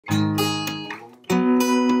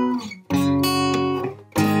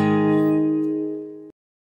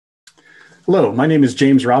Hello, my name is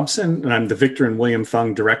James Robson, and I'm the Victor and William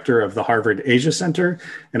Fung Director of the Harvard Asia Center.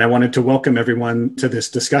 And I wanted to welcome everyone to this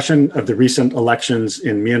discussion of the recent elections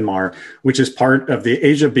in Myanmar, which is part of the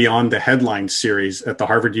Asia Beyond the Headlines series at the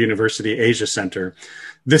Harvard University Asia Center.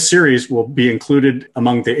 This series will be included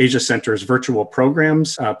among the Asia Center's virtual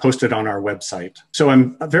programs posted on our website. So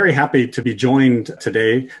I'm very happy to be joined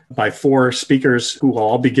today by four speakers who will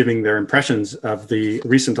all be giving their impressions of the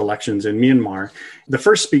recent elections in Myanmar. The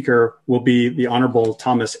first speaker will be the Honorable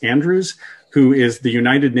Thomas Andrews, who is the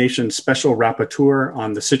United Nations Special Rapporteur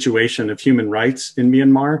on the situation of human rights in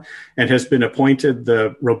Myanmar and has been appointed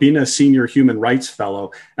the Robina Senior Human Rights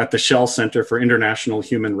Fellow at the Schell Center for International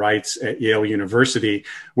Human Rights at Yale University,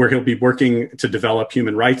 where he'll be working to develop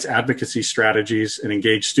human rights advocacy strategies and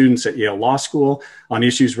engage students at Yale Law School on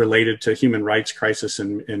issues related to human rights crisis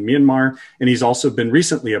in Myanmar. And he's also been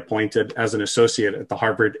recently appointed as an associate at the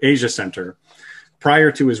Harvard Asia Center.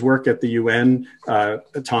 Prior to his work at the UN,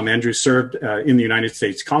 Tom Andrews served in the United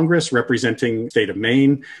States Congress representing the state of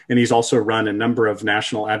Maine, and he's also run a number of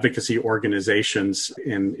national advocacy organizations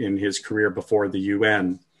in his career before the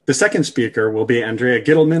UN. The second speaker will be Andrea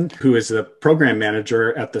Gittleman, who is the program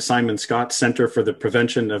manager at the Simon-Skjodt Center for the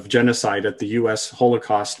Prevention of Genocide at the U.S.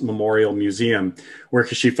 Holocaust Memorial Museum, where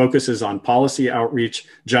she focuses on policy outreach,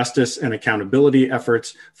 justice, and accountability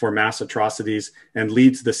efforts for mass atrocities and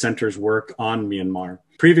leads the center's work on Myanmar.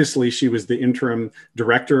 Previously, she was the interim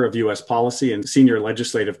director of U.S. policy and senior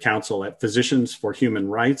legislative counsel at Physicians for Human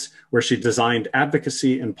Rights, where she designed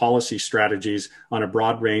advocacy and policy strategies on a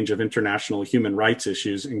broad range of international human rights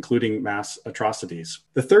issues, including mass atrocities.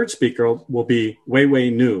 The third speaker will be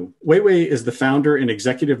Weiwei Nu. Weiwei is the founder and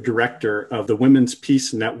executive director of the Women's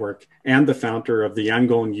Peace Network and the founder of the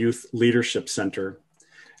Yangon Youth Leadership Center.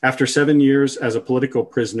 After 7 years as a political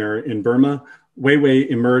prisoner in Burma, Weiwei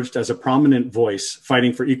emerged as a prominent voice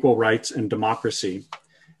fighting for equal rights and democracy.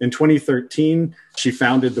 In 2013, she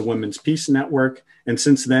founded the Women's Peace Network, and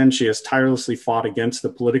since then she has tirelessly fought against the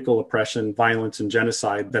political oppression, violence, and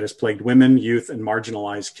genocide that has plagued women, youth, and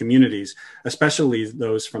marginalized communities, especially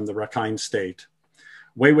those from the Rakhine State.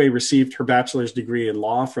 Weiwei received her bachelor's degree in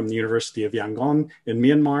law from the University of Yangon in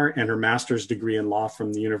Myanmar and her master's degree in law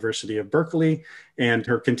from the University of Berkeley. And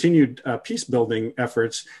her continued peace-building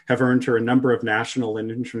efforts have earned her a number of national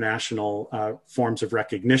and international forms of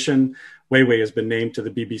recognition. Weiwei has been named to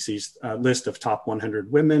the BBC's list of top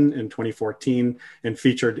 100 women in 2014 and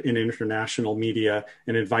featured in international media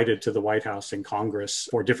and invited to the White House and Congress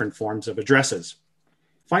for different forms of addresses.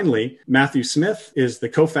 Finally, Mathew Smith is the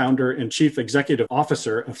co-founder and chief executive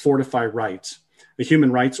officer of Fortify, a human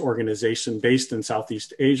rights organization based in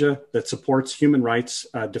Southeast Asia that supports human rights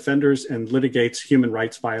defenders and litigates human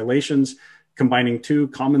rights violations, combining two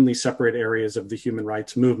commonly separate areas of the human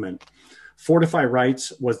rights movement. Fortify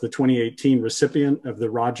Rights was the 2018 recipient of the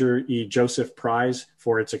Roger E. Joseph Prize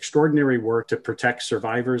for its extraordinary work to protect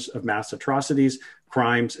survivors of mass atrocities,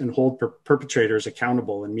 crimes, and hold perpetrators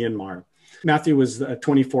accountable in Myanmar. Mathew was a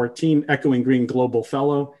 2014 Echoing Green Global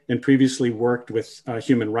Fellow and previously worked with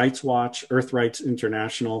Human Rights Watch, Earth Rights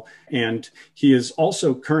International, and he is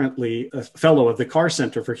also currently a fellow of the Carr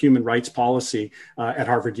Center for Human Rights Policy at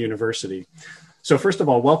Harvard University. So first of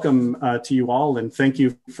all, welcome to you all, and thank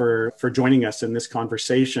you for joining us in this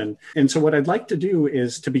conversation. And so what I'd like to do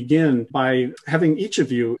is to begin by having each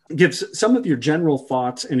of you give some of your general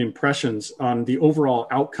thoughts and impressions on the overall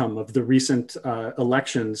outcome of the recent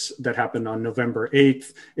elections that happened on November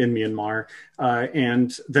 8th in Myanmar,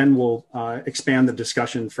 and then we'll expand the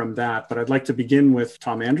discussion from that. But I'd like to begin with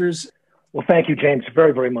Tom Andrews. Well, thank you, James,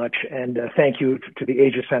 very, very much. And thank you to the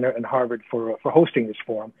Asia Center and Harvard for hosting this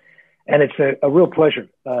forum. And it's a real pleasure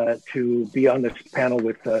to be on this panel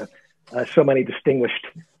with so many distinguished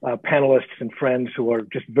panelists and friends who are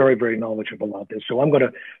just very, very knowledgeable about this. So I'm going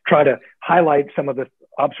to try to highlight some of the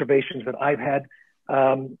observations that I've had,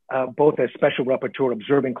 both as special rapporteur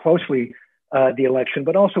observing closely the election,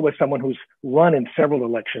 but also as someone who's run in several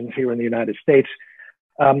elections here in the United States,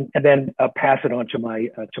 and then pass it on to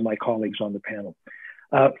my colleagues on the panel.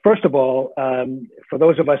 First of all, for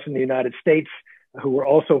those of us in the United States who were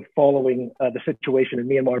also following the situation in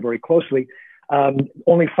Myanmar very closely,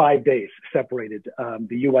 only 5 days separated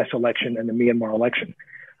the US election and the Myanmar election.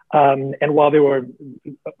 And while there were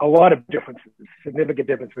a lot of differences, significant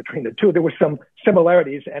difference between the two, there were some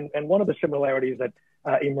similarities. And one of the similarities that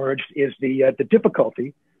emerged is the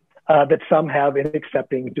difficulty that some have in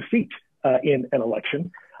accepting defeat in an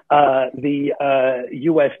election. The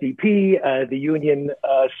USDP, the Union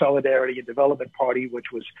Solidarity and Development Party, which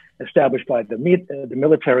was established by the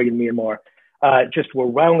military in Myanmar, just were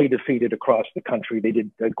roundly defeated across the country. They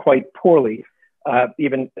did quite poorly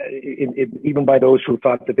even by those who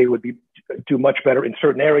thought that they would do much better in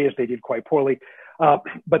certain areas. They did quite poorly.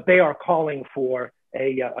 But they are calling for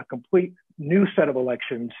a complete new set of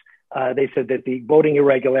elections. They said that the voting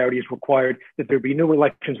irregularities required that there be new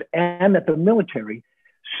elections and that the military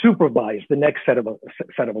supervise the next set of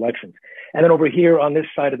elections. And then over here on this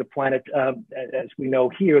side of the planet, as we know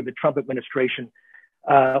here, the Trump administration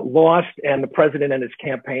lost, and the president and his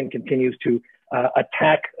campaign continues to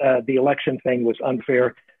attack the election thing was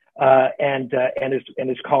unfair, and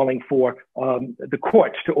is calling for the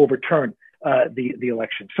courts to overturn the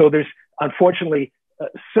election. So there's unfortunately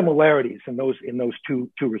similarities in those two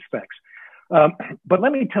respects. But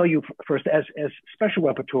let me tell you first, as Special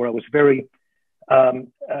Rapporteur, I was very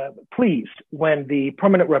pleased when the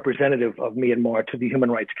permanent representative of Myanmar to the Human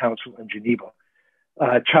Rights Council in Geneva,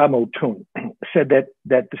 Cha Mo-tun, said that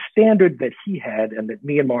the standard that he had and that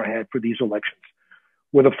Myanmar had for these elections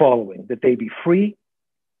were the following: that they be free,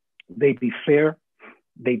 they be fair,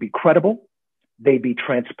 they be credible, they be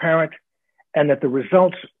transparent, and that the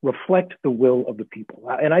results reflect the will of the people.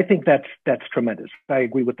 And I think that's tremendous. I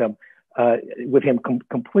agree with him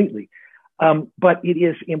completely. But it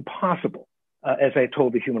is impossible, as I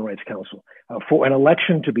told the Human Rights Council, for an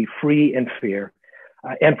election to be free and fair,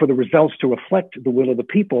 and for the results to reflect the will of the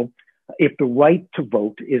people, if the right to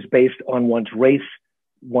vote is based on one's race,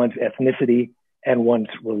 one's ethnicity, and one's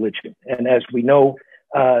religion. And as we know,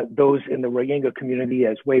 those in the Rohingya community,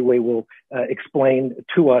 as Weiwei will explain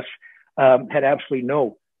to us, had absolutely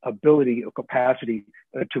no ability or capacity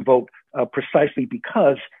to vote precisely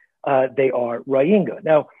because they are Rohingya.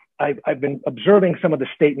 Now, I've been observing some of the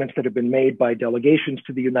statements that have been made by delegations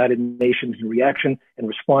to the United Nations in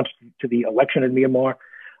response to the election in Myanmar.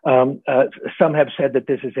 Some have said that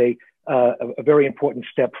this is a very important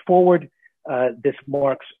step forward. This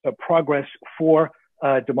marks a progress for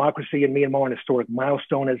democracy in Myanmar, an historic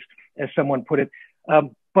milestone, as someone put it.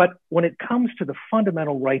 But when it comes to the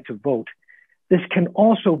fundamental right to vote, this can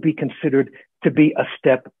also be considered to be a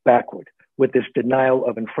step backward with this denial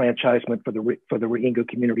of enfranchisement for the Rohingya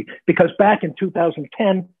community. Because back in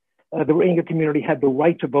 2010, the Rohingya community had the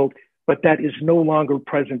right to vote, but that is no longer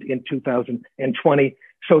present in 2020.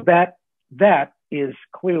 So that is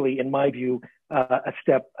clearly, in my view, a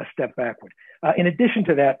step backward. In addition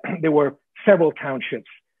to that, there were several townships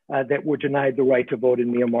that were denied the right to vote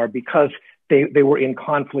in Myanmar because they were in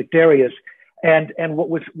conflict areas. And what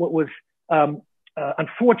was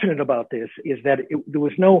unfortunate about this is that there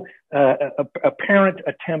was no apparent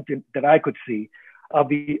attempt that I could see of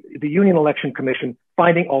the Union Election Commission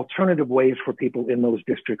finding alternative ways for people in those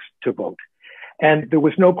districts to vote. And there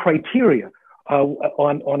was no criteria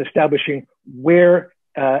on establishing where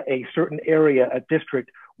a certain area, a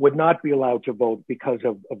district, would not be allowed to vote because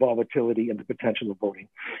of volatility and the potential of voting.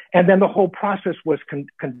 And then the whole process was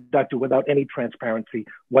conducted without any transparency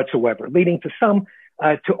whatsoever, leading to some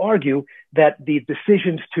to argue that the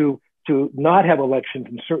decisions to not have elections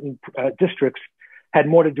in certain districts had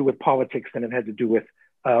more to do with politics than it had to do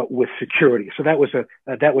with security. So that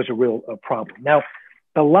was a real problem. Now,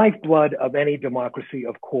 the lifeblood of any democracy,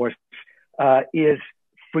 of course, is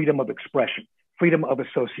freedom of expression, freedom of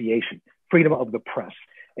association, freedom of the press.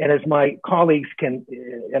 And as my colleagues can,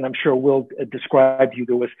 and I'm sure will describe to you,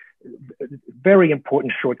 there was very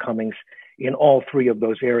important shortcomings in all three of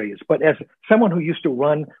those areas. But as someone who used to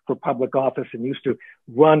run for public office and used to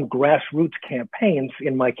run grassroots campaigns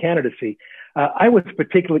in my candidacy, I was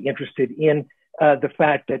particularly interested in the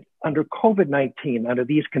fact that under COVID-19, under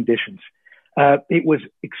these conditions, it was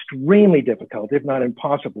extremely difficult, if not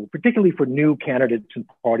impossible, particularly for new candidates and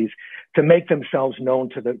parties, to make themselves known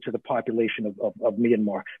to the population of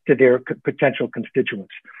Myanmar, to their potential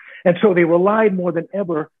constituents. And so they relied more than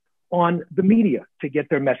ever on the media to get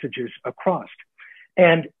their messages across.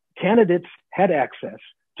 And candidates had access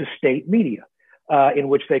to state media, in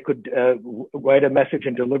which they could write a message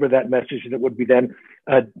and deliver that message that would be then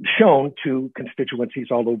shown to constituencies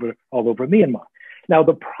all over Myanmar. Now,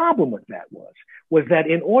 the problem with that was that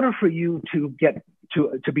in order for you to get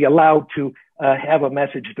to be allowed to have a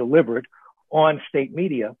message delivered on state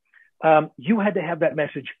media, you had to have that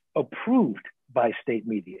message approved by state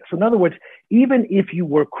media. So in other words, even if you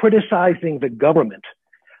were criticizing the government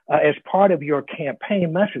as part of your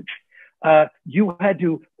campaign message, you had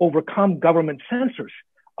to overcome government censors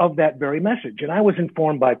of that very message. And I was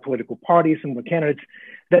informed by political parties and the candidates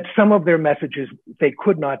that some of their messages, they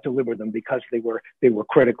could not deliver them because they were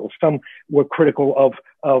critical. Some were critical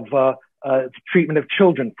of treatment of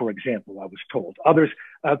children, for example, I was told. Others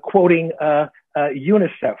quoting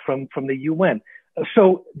UNICEF from the UN.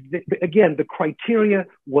 So again, the criteria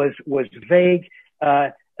was vague.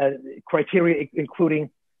 criteria including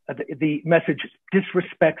the message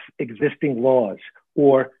disrespects existing laws,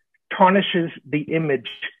 or tarnishes the image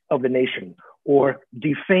of the nation, or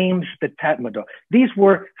defames the Tatmadaw. These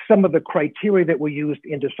were some of the criteria that were used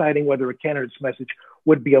in deciding whether a candidate's message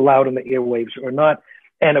would be allowed on the airwaves or not.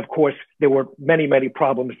 And of course, there were many, many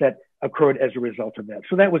problems that occurred as a result of that.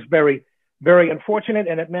 So that was very, very unfortunate.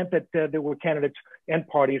 And it meant that there were candidates and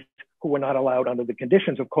parties who were not allowed under the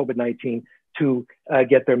conditions of COVID-19 to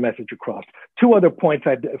get their message across. Two other points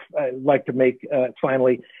I'd like to make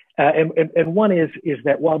finally. And one is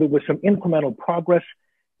that while there was some incremental progress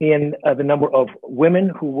in the number of women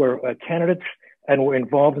who were candidates and were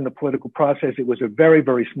involved in the political process, it was a very,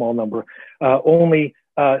 very small number. Only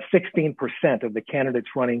 16% of the candidates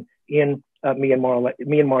running in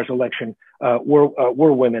Myanmar's election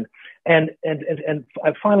were women. And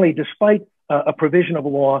finally, despite a provision of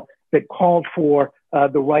law that called for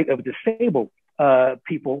the right of disabled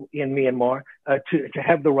people in Myanmar to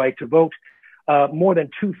have the right to vote, more than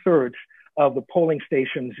 2/3 of the polling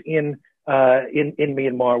stations in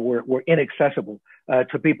Myanmar were inaccessible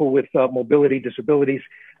to people with mobility disabilities,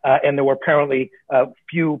 and there were apparently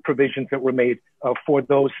few provisions that were made for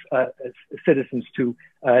those citizens to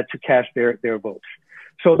cast their votes.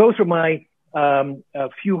 So those are my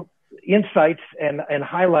few insights and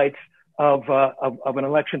highlights of an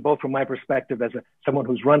election, both from my perspective as someone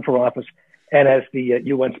who's run for office and as the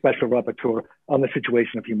UN Special Rapporteur on the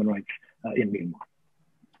situation of human rights in Myanmar.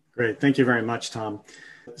 Great. Thank you very much, Tom.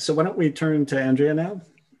 So why don't we turn to Andrea now?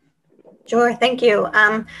 Sure. Thank you.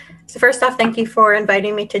 So first off, thank you for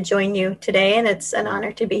inviting me to join you today, and it's an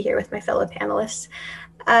honor to be here with my fellow panelists.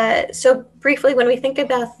 So briefly, when we think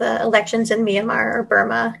about the elections in Myanmar or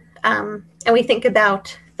Burma, and we think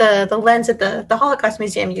about the lens that the Holocaust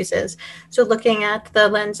Museum uses, so looking at the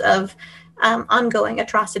lens of ongoing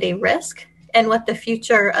atrocity risk and what the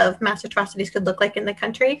future of mass atrocities could look like in the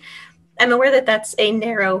country, I'm aware that that's a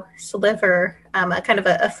narrow sliver, a kind of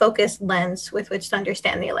a focused lens with which to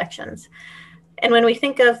understand the elections. And when we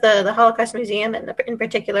think of the Holocaust Museum, and in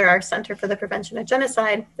particular our Center for the Prevention of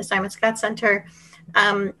Genocide, the Simon-Skjodt Center,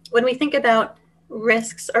 when we think about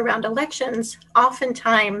risks around elections,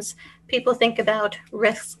 oftentimes people think about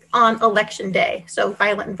risks on election day, so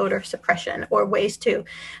violent voter suppression or ways to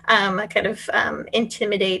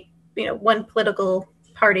intimidate, one political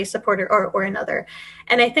party supporter or another.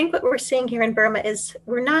 And I think what we're seeing here in Burma is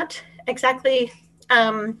we're not exactly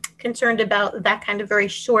concerned about that kind of very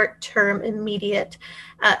short-term, immediate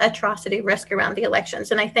atrocity risk around the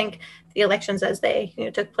elections. And I think the elections as they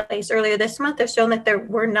took place earlier this month have shown that there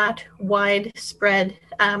were not widespread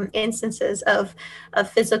instances of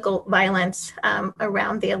physical violence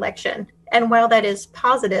around the election. And while that is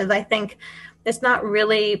positive, I think it's not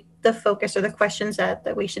really the focus or the questions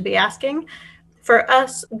that we should be asking. For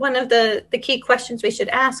us, one of the key questions we should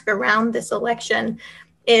ask around this election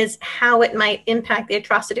is how it might impact the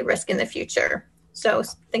atrocity risk in the future. So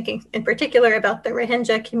thinking in particular about the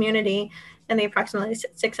Rohingya community and the approximately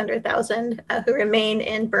 600,000 who remain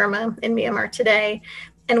in Burma, in Myanmar today,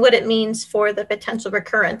 and what it means for the potential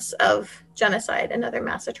recurrence of genocide and other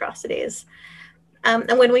mass atrocities.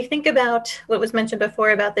 And when we think about what was mentioned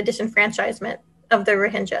before about the disenfranchisement of the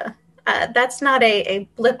Rohingya, that's not a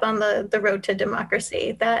blip on the road to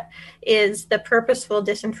democracy. That is the purposeful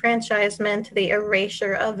disenfranchisement, the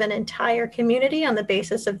erasure of an entire community on the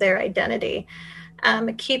basis of their identity.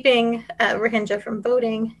 Keeping Rohingya from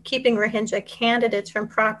voting, keeping Rohingya candidates from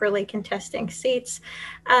properly contesting seats,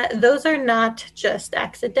 those are not just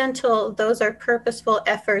accidental, those are purposeful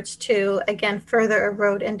efforts to, again, further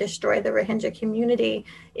erode and destroy the Rohingya community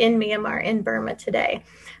in Myanmar, in Burma today.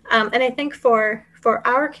 And I think for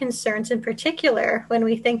our concerns in particular, when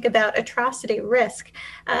we think about atrocity risk,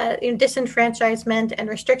 disenfranchisement and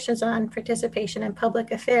restrictions on participation in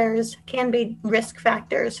public affairs can be risk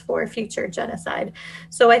factors for future genocide.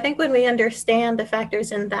 So I think when we understand the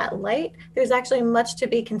factors in that light, there's actually much to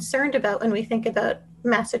be concerned about when we think about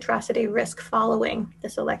mass atrocity risk following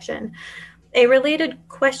this election. A related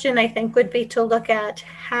question, I think, would be to look at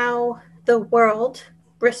how the world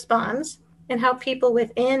responds and how people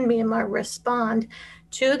within Myanmar respond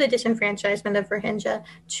to the disenfranchisement of Rohingya,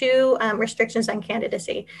 to restrictions on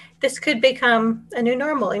candidacy. This could become a new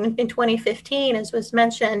normal. In 2015, as was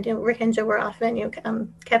mentioned, Rohingya were often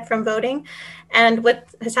kept from voting. And what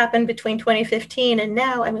has happened between 2015 and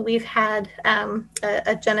now, we've had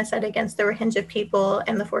a genocide against the Rohingya people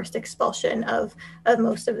and the forced expulsion of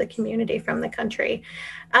most of the community from the country.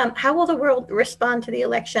 How will the world respond to the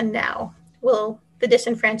election now? Will the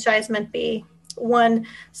disenfranchisement be one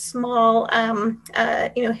small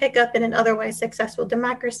hiccup in an otherwise successful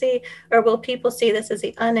democracy, or will people see this as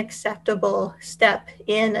the unacceptable step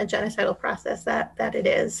in a genocidal process that it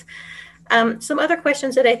is? Some other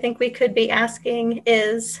questions that I think we could be asking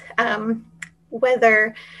is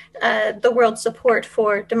whether the world's support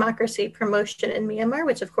for democracy promotion in Myanmar,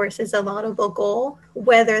 which of course is a laudable goal,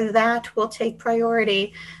 whether that will take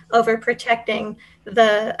priority over protecting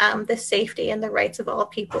the safety and the rights of all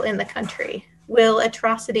people in the country. Will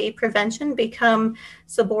atrocity prevention become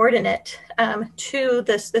subordinate to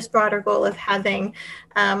this broader goal of having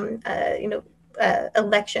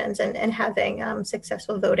elections and having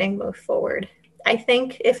successful voting move forward? I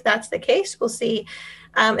think if that's the case, we'll see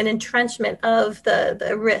an entrenchment of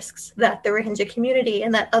the risks that the Rohingya community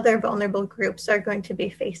and that other vulnerable groups are going to be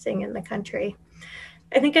facing in the country.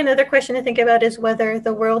 I think another question to think about is whether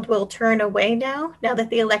the world will turn away now that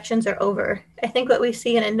the elections are over. I think what we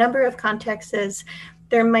see in a number of contexts is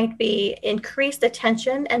there might be increased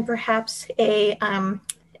attention and perhaps a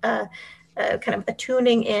kind of a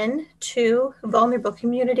tuning in to vulnerable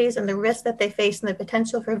communities and the risks that they face and the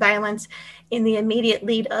potential for violence in the immediate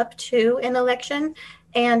lead up to an election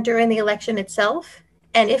and during the election itself.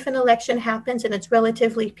 And if an election happens and it's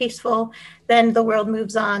relatively peaceful, then the world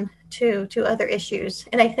moves on to other issues.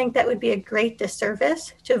 And I think that would be a great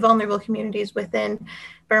disservice to vulnerable communities within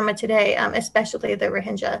Burma today, especially the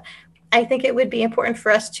Rohingya. I think it would be important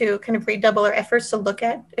for us to kind of redouble our efforts to look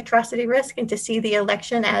at atrocity risk and to see the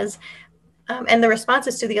election as and the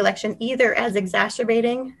responses to the election either as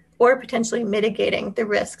exacerbating or potentially mitigating the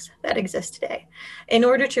risks that exist today. In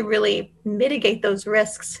order to really mitigate those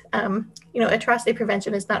risks, atrocity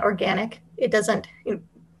prevention is not organic. It doesn't,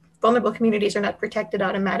 vulnerable communities are not protected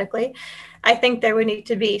automatically. I think there would need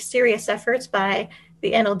to be serious efforts by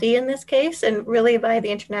the NLD in this case, and really by the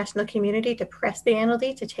international community to press the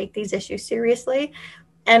NLD to take these issues seriously.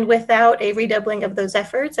 And without a redoubling of those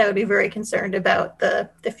efforts, I would be very concerned about the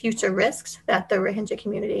future risks that the Rohingya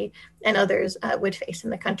community and others would face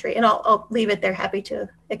in the country. And I'll leave it there, happy to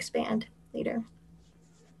expand later.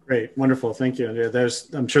 Great, wonderful, thank you, Andrea.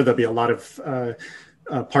 I'm sure there'll be a lot of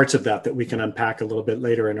parts of that we can unpack a little bit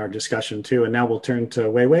later in our discussion too. And now we'll turn to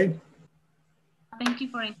Wei. Thank you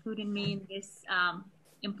for including me in this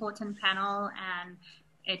important panel, and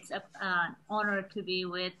it's an honor to be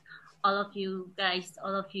with all of you guys,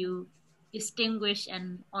 all of you distinguished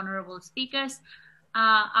and honorable speakers.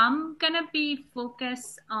 I'm gonna be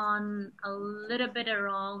focused on a little bit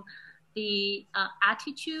around the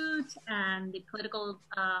attitude and the political,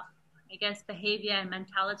 behavior and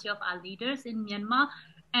mentality of our leaders in Myanmar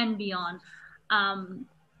and beyond.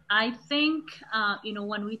 I think,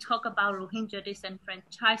 when we talk about Rohingya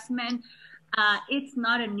disenfranchisement, it's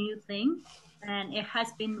not a new thing, and it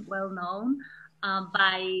has been well known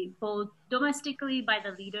by both domestically by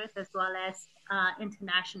the leaders as well as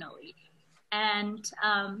internationally. And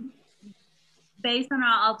based on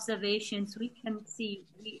our observations, we can see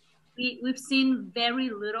we've seen very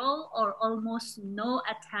little or almost no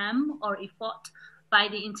attempt or effort by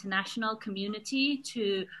the international community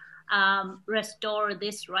to restore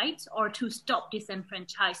these rights or to stop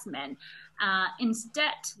disenfranchisement.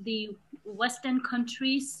 Instead, the Western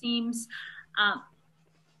countries seems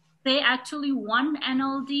they actually won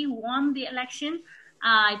the election.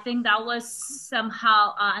 I think that was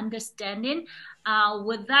somehow understanding.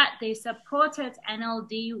 With that, they supported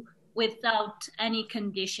NLD without any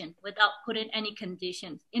condition, without putting any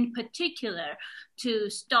conditions, in particular to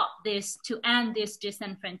stop this, to end this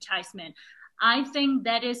disenfranchisement. I think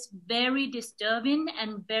that is very disturbing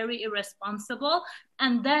and very irresponsible,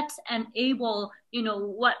 and that enable,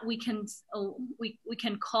 what we can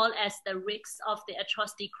call as the risks of the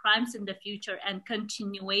atrocity crimes in the future and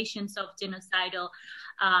continuations of genocidal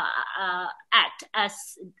act,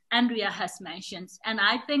 as Andrea has mentioned. And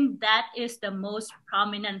I think that is the most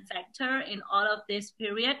prominent factor in all of this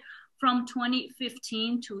period from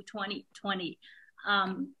 2015 to 2020.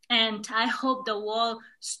 And I hope the world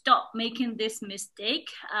stop making this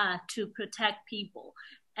mistake to protect people.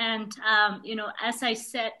 And, as I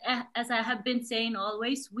said, as I have been saying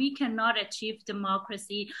always, we cannot achieve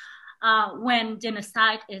democracy when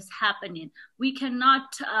genocide is happening. We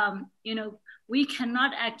cannot, we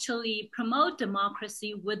cannot actually promote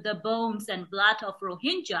democracy with the bones and blood of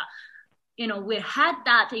Rohingya. We had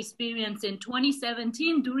that experience in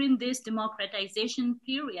 2017 during this democratization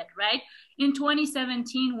period, right? In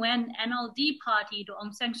 2017, when NLD party, the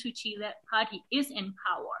Aung San Suu Kyi-led party, is in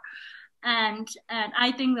power. And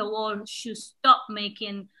I think the world should stop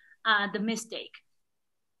making the mistake.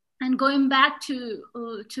 And going back to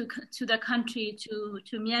the country, to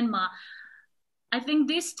Myanmar, I think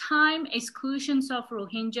this time exclusions of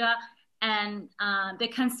Rohingya and the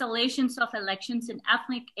cancellations of elections in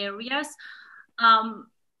ethnic areas,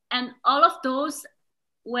 and all of those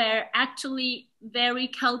were actually very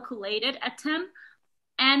calculated attempt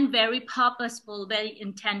and very purposeful, very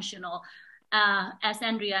intentional, as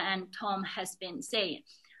Andrea and Tom has been saying.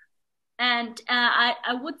 And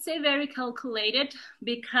I would say very calculated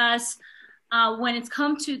because when it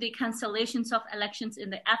comes to the cancellations of elections in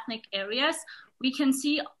the ethnic areas, we can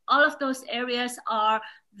see all of those areas are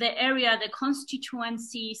the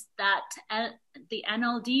constituencies that the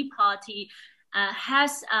NLD party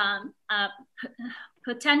has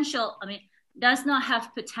potential, does not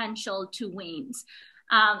have potential to win.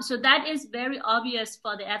 So that is very obvious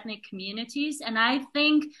for the ethnic communities. And I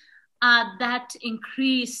think that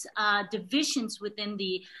increase divisions within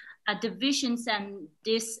the divisions and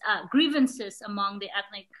grievances among the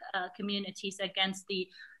ethnic communities against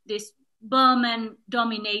this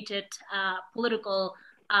Burman-dominated political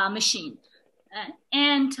machine.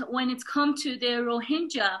 And when it's come to the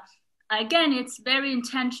Rohingya, again, it's very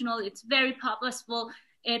intentional. It's very purposeful.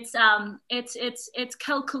 It's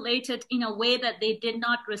calculated in a way that they did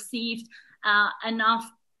not receive enough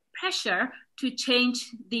pressure to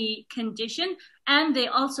change the condition, and they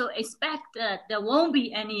also expect that there won't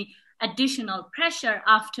be any additional pressure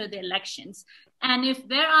after the elections. And if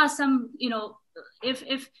there are some,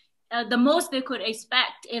 if the most they could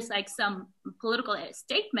expect is like some political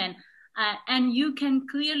statement, and you can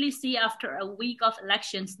clearly see after a week of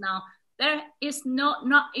elections now, there is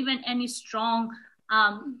not even any strong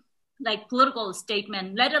like political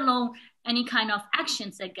statement, let alone any kind of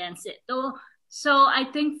actions against it. So I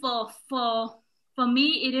think for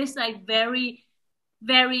me, it is like very,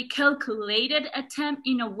 very calculated attempt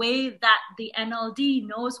in a way that the NLD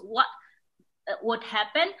knows what would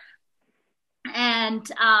happen, and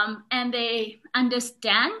they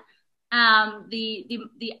understand the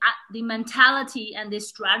mentality and the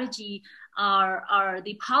strategy are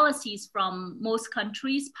the policies from most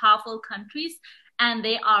countries, powerful countries, and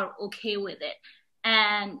they are okay with it.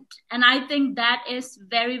 And I think that is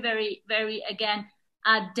very, very, very, again,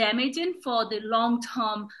 damaging for the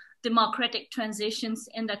long-term democratic transitions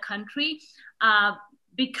in the country,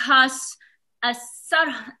 because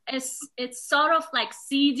it's sort of like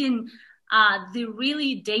seeding the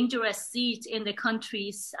really dangerous seeds in the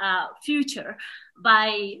country's future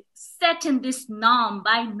by setting this norm,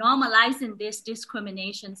 by normalizing these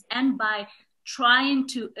discriminations, and by trying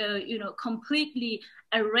to completely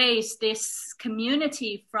erase this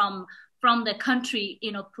community from the country,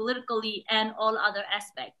 politically and all other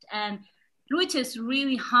aspects, and which is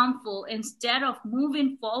really harmful. Instead of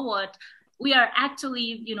moving forward, we are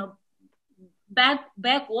actually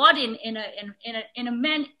backwarding in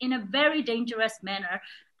a very dangerous manner,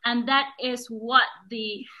 and that is what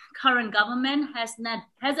the current government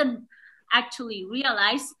hasn't actually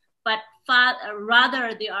realized, but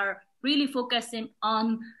rather they are really focusing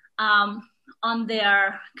on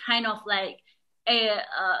their kind of like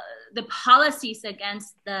the policies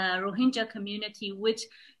against the Rohingya community, which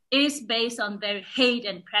is based on their hate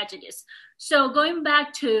and prejudice. So going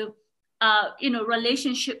back to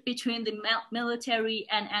relationship between the military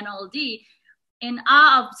and NLD, in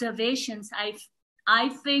our observations, I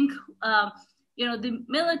think the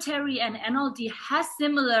military and NLD has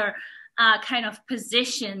similar kind of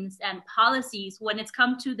positions and policies when it's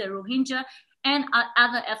come to the Rohingya and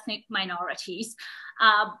other ethnic minorities,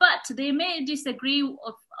 but they may disagree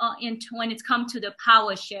when it's come to the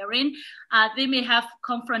power sharing. They may have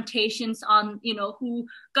confrontations on who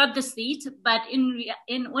got the seat, but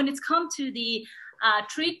when it's come to the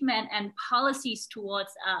treatment and policies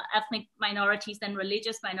towards ethnic minorities and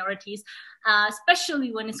religious minorities,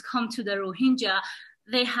 especially when it's come to the Rohingya,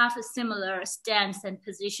 they have a similar stance and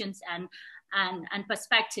positions and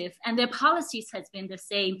perspective, and their policies has been the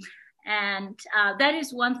same. And that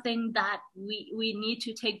is one thing that we need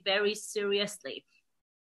to take very seriously.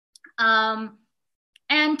 And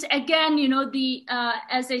again,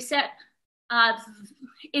 as I said,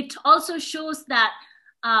 it also shows that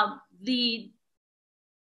the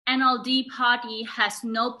NLD party has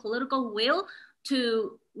no political will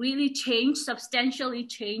to really substantially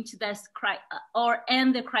change this or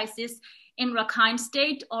end the crisis in Rakhine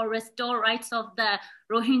State or restore rights of the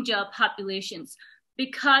Rohingya populations.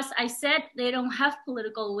 Because I said they don't have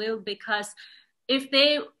political will, because if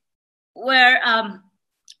they were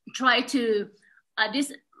try to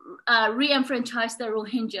re-enfranchise the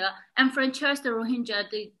Rohingya,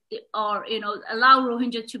 or allow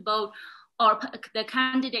Rohingya to vote, or the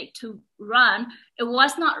candidate to run, it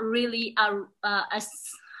was not really a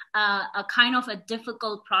kind of a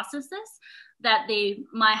difficult processes, that they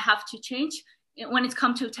might have to change when it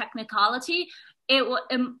comes to technicality.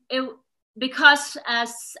 Because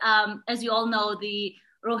as you all know, the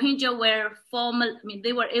Rohingya were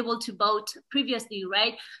they were able to vote previously,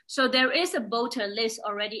 right? So there is a voter list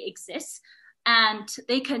already exists, and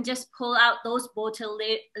they can just pull out those voter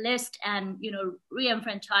list and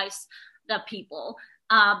re-enfranchise the people.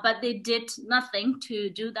 But they did nothing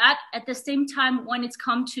to do that. At the same time, when it's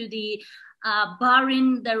come to the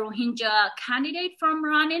barring the Rohingya candidate from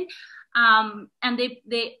running, and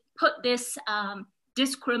they put this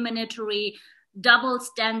discriminatory double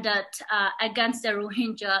standard against the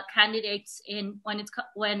Rohingya candidates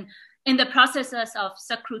when in the processes of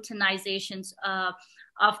scrutinizations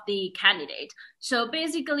of the candidate. So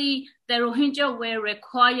basically, the Rohingya were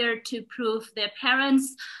required to prove their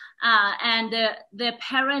parents and their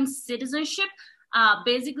parents' citizenship.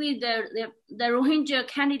 Basically, the Rohingya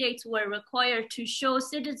candidates were required to show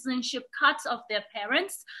citizenship cards of their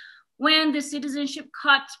parents. When the citizenship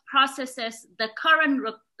card processes,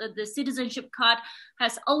 the citizenship card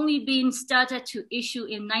has only been started to issue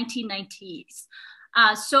in 1990s.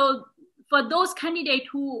 So for those candidates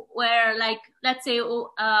who were let's say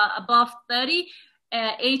above 30,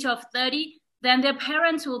 age of 30, then their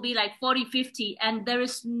parents will be 40, 50, and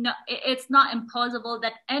it's not impossible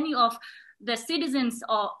that any of the citizens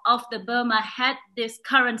of the Burma had this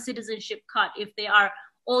current citizenship card if they are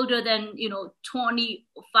older than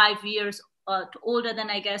 25 years, older than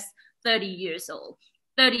 30 years old,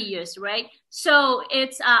 30 years, right? So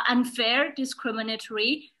it's unfair,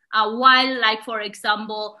 discriminatory. While for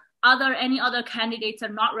example, any other candidates are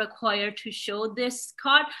not required to show this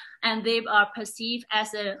card, and they are perceived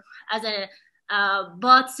as a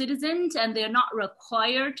birth citizens, and they're not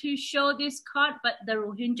required to show this card, but the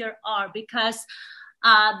Rohingya are, because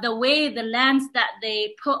the way the lens that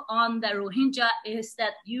they put on the Rohingya is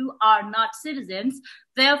that you are not citizens,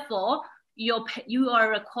 therefore you are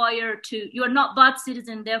required to, you are not birth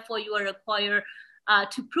citizen, therefore you are required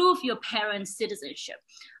to prove your parents' citizenship,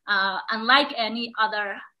 unlike any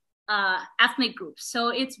other ethnic group. So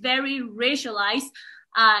it's very racialized.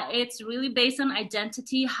 It's really based on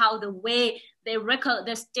identity, how the way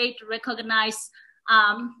the state recognize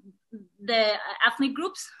the ethnic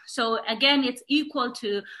groups. So again, it's equal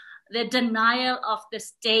to the denial of the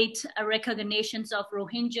state recognitions of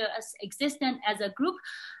Rohingya as existent as a group.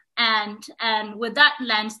 And with that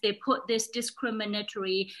lens, they put this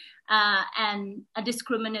discriminatory and a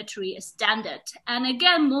discriminatory standard. And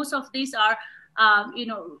again, most of these are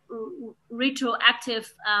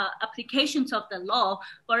retroactive applications of the law.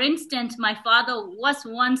 For instance, my father was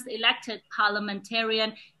once elected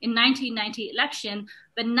parliamentarian in 1990 election,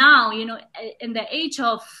 but now, in the age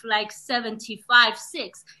of 75,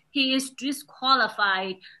 6, he is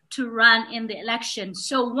disqualified to run in the election.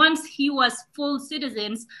 So once he was full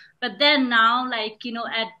citizens, but then now,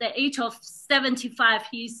 at the age of 75,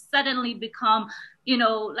 he's suddenly become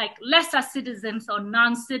lesser citizens or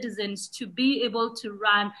non-citizens to be able to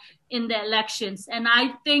run in the elections. And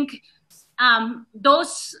I think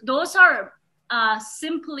those are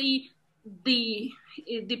simply the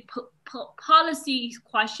policy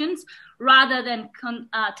questions rather than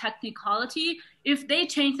technicality. If they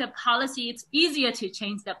change the policy, it's easier to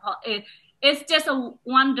change the policy. It's just a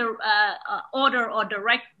order or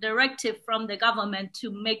directive from the government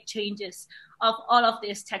to make changes of all of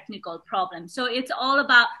these technical problems. So it's all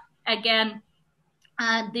about, again,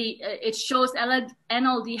 it shows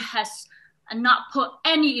NLD has not put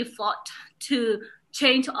any effort to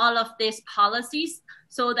change all of these policies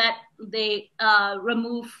so that they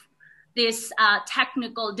remove these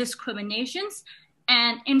technical discriminations.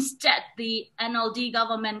 And instead, the NLD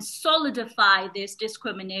government solidify these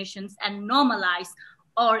discriminations and normalize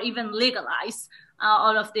or even legalize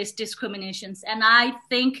all of these discriminations. And I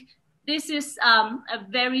think this is a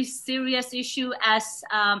very serious issue, as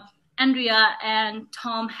Andrea and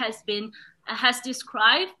Tom has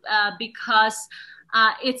described, because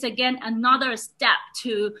it's again another step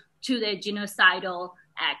to the genocidal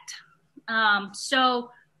act.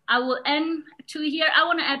 So I will end to here. I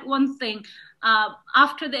want to add one thing.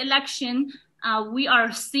 After the election, we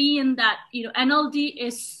are seeing that NLD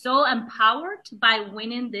is so empowered by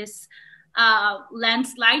winning this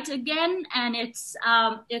landslide again, and it's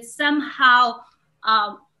somehow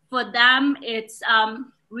for them it's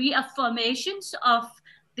reaffirmations of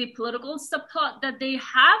the political support that they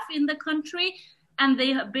have in the country, and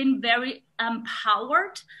they have been very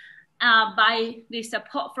empowered by the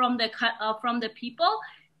support from the people.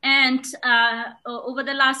 And over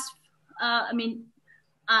the last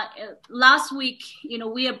last week,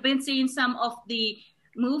 we have been seeing some of the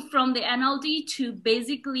move from the NLD to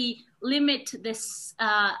basically limit this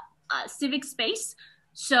civic space.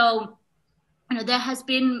 So there has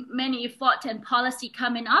been many effort and policy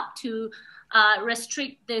coming up to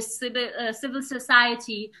restrict this civil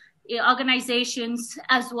society organizations,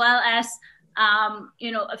 as well as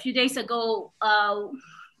a few days ago,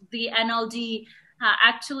 the NLD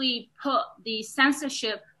actually put the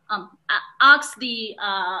censorship, asked the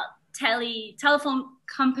telephone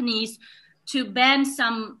companies to ban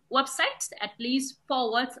some websites, at least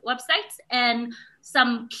 4 websites, and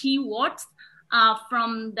some keywords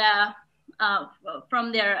from their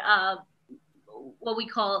what we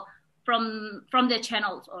call from their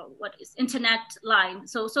channels, or what is internet line,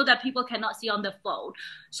 so that people cannot see on the phone.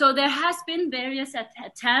 So there has been various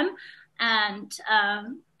attempts, and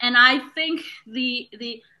I think the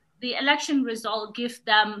election result gives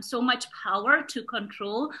them so much power to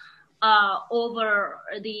control over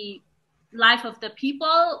the life of the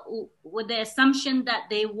people, with the assumption that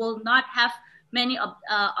they will not have many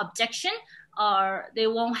objection, or they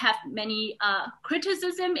won't have many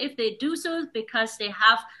criticism if they do so, because they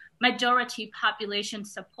have majority population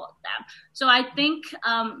support them. So I think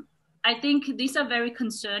these are very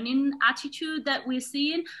concerning attitude that we're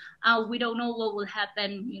seeing. We don't know what will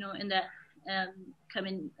happen, in the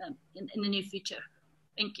coming in the near future.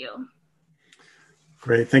 Thank you.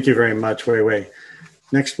 Great, thank you very much, Wei Wei.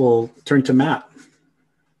 Next, we'll turn to Matt,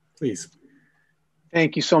 please.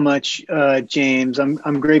 Thank you so much, James.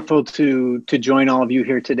 I'm grateful to join all of you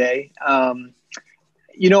here today. I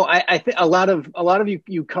think a lot of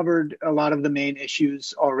you covered a lot of the main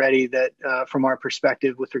issues already that from our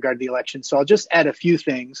perspective with regard to the election. So I'll just add a few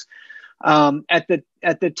things. At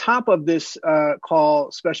the top of this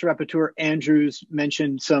call, Special Rapporteur Andrews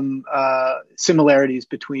mentioned some similarities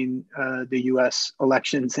between the U.S.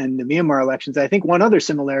 elections and the Myanmar elections. I think one other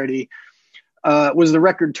similarity was the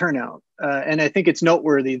record turnout. And I think it's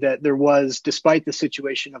noteworthy that there was, despite the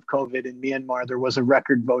situation of COVID in Myanmar, there was a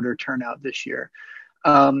record voter turnout this year.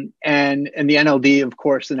 And the NLD, of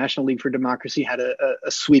course, the National League for Democracy, had a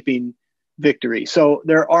sweeping victory. So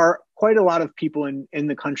there are quite a lot of people in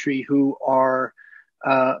the country who are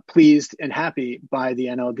pleased and happy by the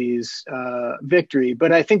NLD's victory.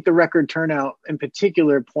 But I think the record turnout in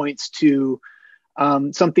particular points to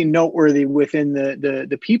something noteworthy within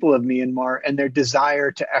the people of Myanmar and their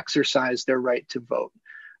desire to exercise their right to vote.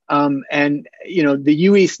 The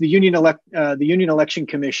Union Election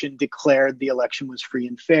Commission declared the election was free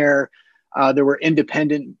and fair. There were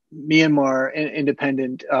independent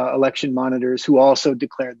election monitors who also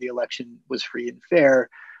declared the election was free and fair.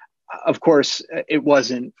 Of course, it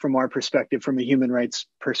wasn't from our perspective, from a human rights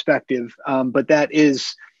perspective, but that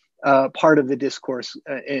is part of the discourse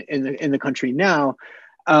in the country now.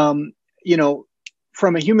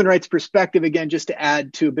 From a human rights perspective, again, just to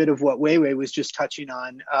add to a bit of what Wei Wei was just touching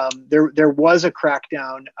on, there was a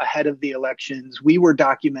crackdown ahead of the elections. We were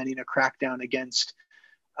documenting a crackdown against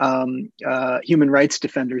human rights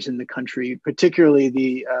defenders in the country, particularly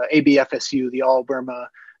the ABFSU, the All Burma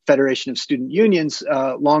Federation of Student Unions,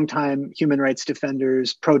 longtime human rights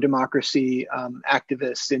defenders, pro-democracy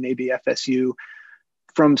activists in ABFSU.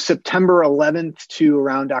 From September 11th to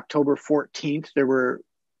around October 14th, there were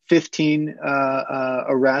 15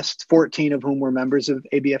 arrests, 14 of whom were members of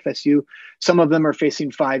ABFSU. Some of them are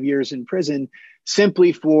facing 5 years in prison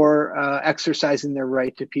simply for exercising their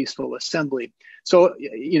right to peaceful assembly. So,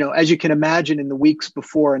 as you can imagine, in the weeks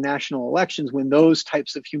before national elections, when those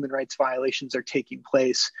types of human rights violations are taking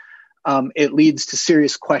place, it leads to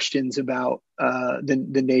serious questions about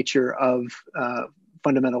the nature of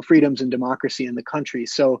fundamental freedoms and democracy in the country.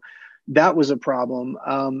 So that was a problem.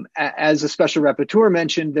 As a special rapporteur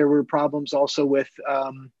mentioned, there were problems also with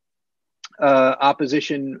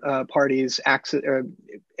opposition parties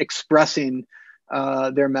expressing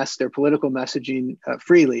their political messaging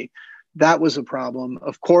freely. That was a problem.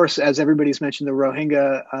 Of course, as everybody's mentioned, the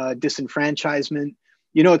Rohingya disenfranchisement.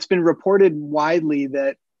 It's been reported widely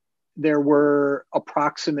that there were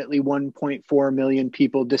approximately 1.4 million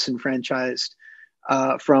people disenfranchised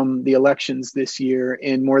from the elections this year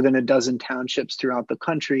in more than a dozen townships throughout the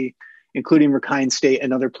country, including Rakhine State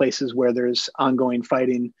and other places where there's ongoing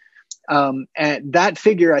fighting. And that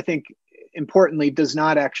figure, I think, importantly, does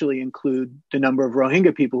not actually include the number of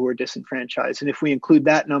Rohingya people who are disenfranchised. And if we include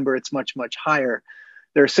that number, it's much, much higher.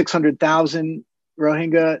 There are 600,000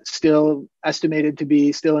 Rohingya still estimated to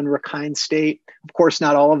be still in Rakhine State. Of course,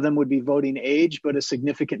 not all of them would be voting age, but a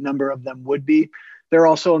significant number of them would be. There are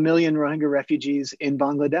also 1 million Rohingya refugees in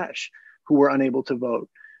Bangladesh who were unable to vote,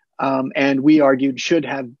 and we argued should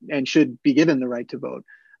be given the right to vote.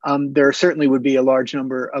 there certainly would be a large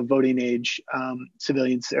number of voting age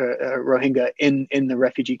civilians, Rohingya, in the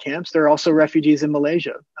refugee camps. There are also refugees in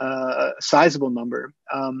Malaysia, a sizable number,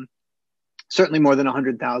 certainly more than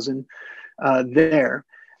 100,000 there.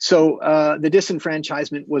 So the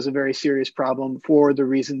disenfranchisement was a very serious problem for the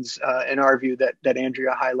reasons, in our view, that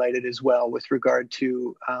Andrea highlighted as well, with regard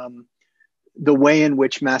to the way in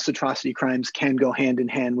which mass atrocity crimes can go hand in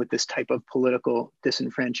hand with this type of political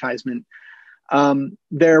disenfranchisement.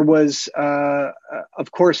 There was,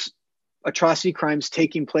 of course, atrocity crimes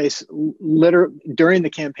taking place during the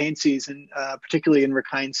campaign season, particularly in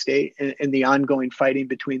Rakhine State, in the ongoing fighting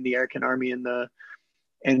between the Arakan Army and the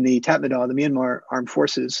Tatmadaw, the Myanmar armed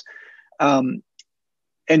forces. And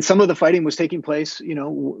some of the fighting was taking place,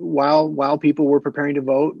 while people were preparing to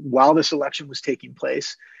vote, while this election was taking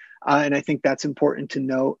place. And I think that's important to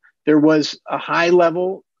note. There was a high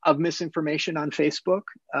level of misinformation on Facebook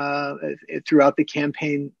throughout the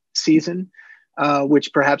campaign season,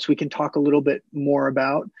 which perhaps we can talk a little bit more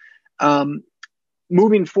about.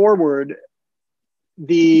 Moving forward,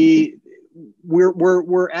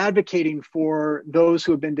 we're advocating for those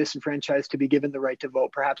who have been disenfranchised to be given the right to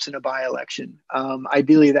vote, perhaps in a by-election.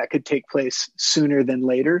 Ideally, that could take place sooner than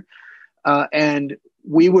later. And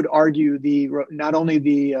we would argue not only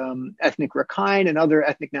the ethnic Rakhine and other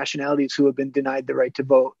ethnic nationalities who have been denied the right to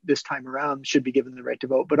vote this time around should be given the right to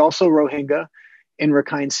vote, but also Rohingya in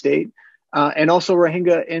Rakhine State, and also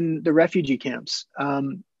Rohingya in the refugee camps.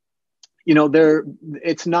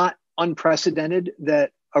 It's not unprecedented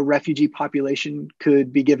that a refugee population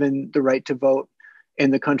could be given the right to vote in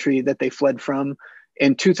the country that they fled from.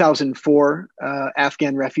 In 2004,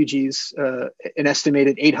 Afghan refugees, an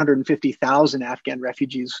estimated 850,000 Afghan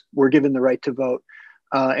refugees were given the right to vote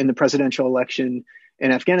in the presidential election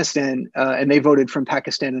in Afghanistan, and they voted from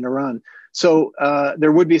Pakistan and Iran. So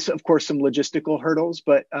there would be, of course, some logistical hurdles,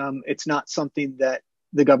 but it's not something that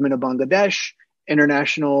the government of Bangladesh,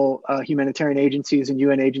 international humanitarian agencies and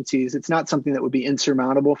UN agencies, it's not something that would be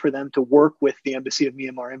insurmountable for them to work with the Embassy of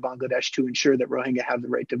Myanmar in Bangladesh to ensure that Rohingya have the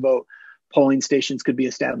right to vote. Polling stations could be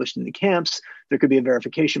established in the camps. There could be a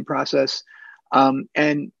verification process.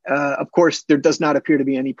 And of course, there does not appear to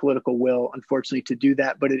be any political will, unfortunately, to do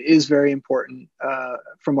that. But it is very important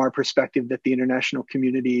from our perspective that the international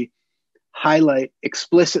community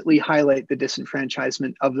explicitly highlight the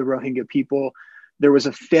disenfranchisement of the Rohingya people. There was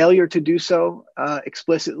a failure to do so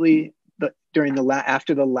explicitly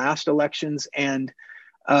after the last elections, and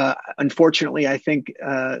unfortunately, I think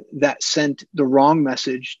that sent the wrong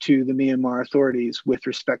message to the Myanmar authorities with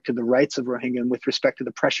respect to the rights of Rohingya and with respect to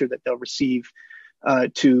the pressure that they'll receive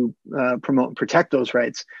to promote and protect those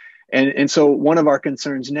rights. And so one of our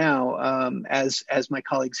concerns now, as my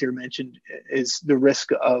colleagues here mentioned, is the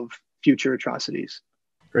risk of future atrocities.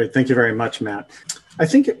 Great. Thank you very much, Matt. I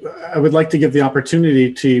think I would like to give the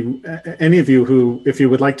opportunity to any of you who, if you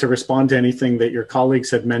would like to respond to anything that your colleagues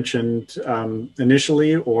had mentioned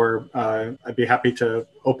initially, or I'd be happy to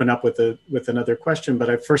open up with another question. But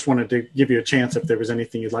I first wanted to give you a chance if there was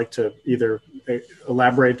anything you'd like to either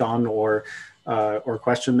elaborate on or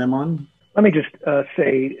question them on. Let me just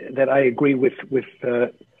say that I agree with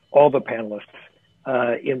all the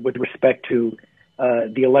panelists with respect to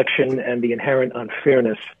the election and the inherent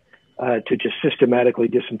unfairness to just systematically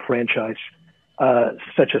disenfranchise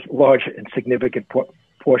such a large and significant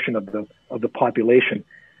portion of the population.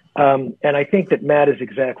 And I think that Matt is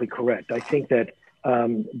exactly correct. I think that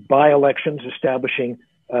by elections, establishing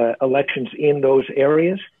elections in those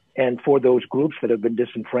areas and for those groups that have been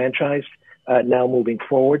disenfranchised now moving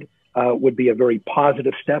forward would be a very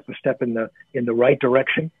positive step, a step in the right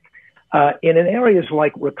direction. In areas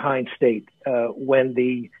like Rakhine State, when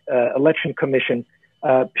the election commission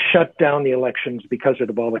shut down the elections because of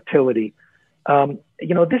the volatility,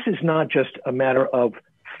 this is not just a matter of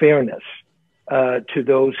fairness to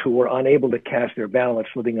those who were unable to cast their ballots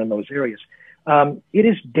living in those areas. It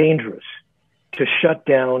is dangerous to shut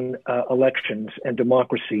down elections and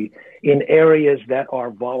democracy in areas that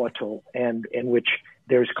are volatile and in which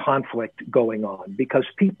there's conflict going on, because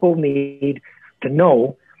people need to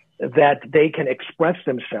know that they can express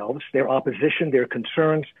themselves, their opposition, their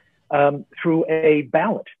concerns, through a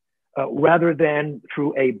ballot rather than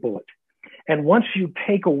through a bullet. And once you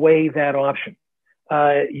take away that option,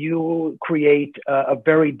 you create a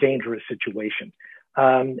very dangerous situation.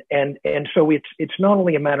 And so it's not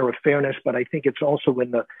only a matter of fairness, but I think it's also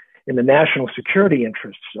in the national security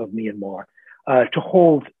interests of Myanmar to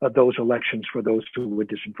hold those elections for those who were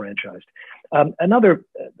disenfranchised. Another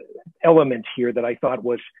element here that I thought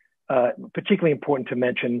was particularly important to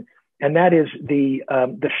mention, and that is the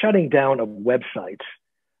shutting down of websites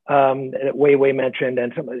that Wei mentioned,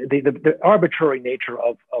 and some the arbitrary nature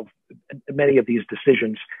of many of these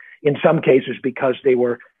decisions, in some cases because they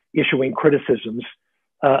were issuing criticisms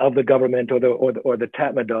of the government or the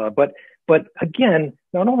Tatmadaw. But again,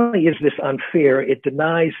 not only is this unfair, it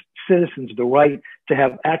denies citizens the right to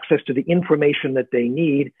have access to the information that they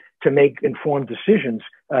need to make informed decisions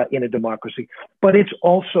in a democracy, but it's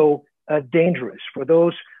also dangerous for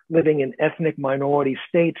those living in ethnic minority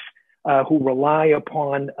states who rely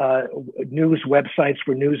upon news websites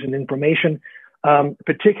for news and information,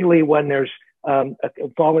 particularly when there's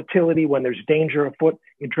volatility, when there's danger afoot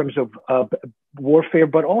in terms of warfare,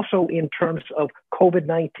 but also in terms of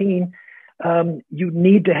COVID-19. You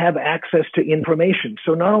need to have access to information.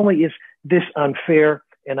 So not only is this unfair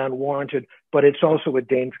and unwarranted, but it's also a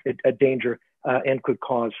danger and could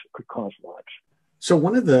cause lives. So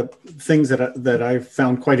one of the things that I've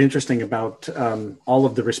found quite interesting about all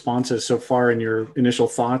of the responses so far in your initial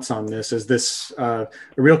thoughts on this is this a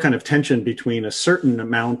real kind of tension between a certain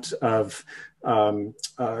amount of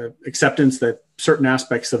acceptance that certain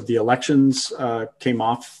aspects of the elections came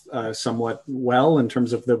off somewhat well in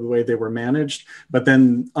terms of the way they were managed. But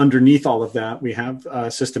then underneath all of that, we have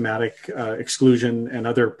systematic exclusion and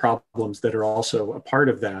other problems that are also a part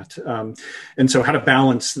of that. And so how to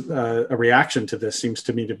balance a reaction to this seems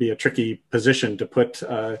to me to be a tricky position to put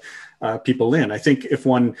people in. I think if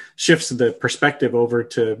one shifts the perspective over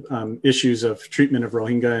to issues of treatment of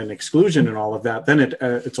Rohingya and exclusion and all of that, then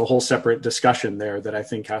it's a whole separate discussion there that I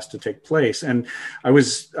think has to take place. And I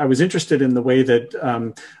was interested in the way that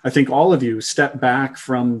I think all of you step back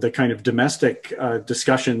from the kind of domestic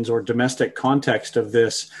discussions or domestic context of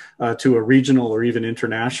this to a regional or even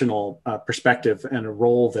international perspective and a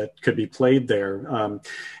role that could be played there.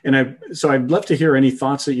 So I'd love to hear any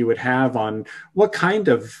thoughts that you would have on what kind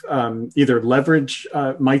of either leverage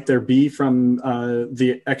might there be from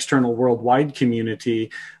the external worldwide community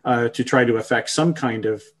to try to affect some kind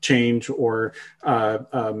of change or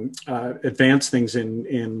advance things in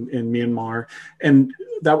Myanmar. And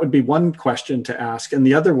that would be one question to ask. And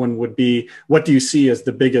the other one would be, what do you see as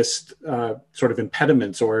the biggest sort of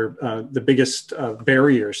impediments or the biggest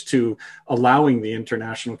barriers to allowing the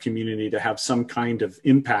international community to have some kind of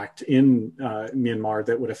impact in Myanmar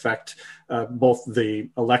that would affect both the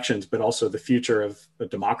elections, but also the future of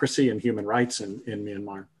democracy and human rights in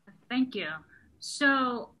Myanmar? Thank you.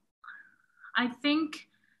 So I think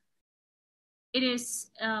it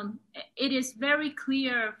is very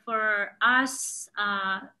clear for us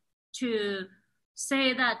to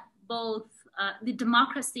say that both the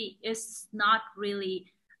democracy is not really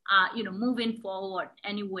moving forward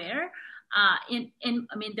anywhere.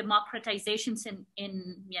 Democratizations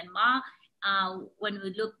in Myanmar, when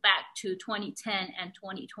we look back to 2010 and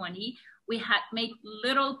 2020, we had made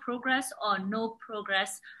little progress or no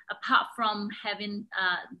progress apart from having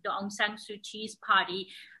the Aung San Suu Kyi's party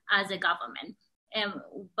as a government.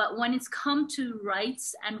 But when it's come to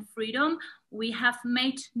rights and freedom, we have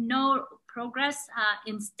made no progress.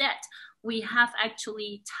 Instead, we have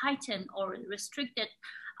actually tightened or restricted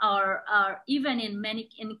or even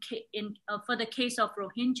for the case of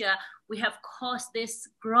Rohingya, we have caused this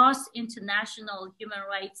gross international human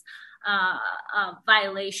rights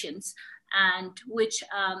violations, and which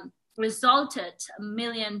resulted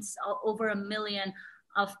over a million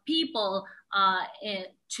of people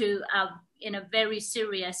in a very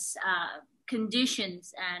serious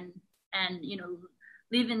conditions and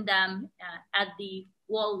leaving them at the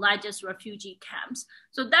world's largest refugee camps.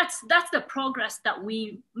 So that's the progress that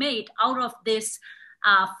we made out of this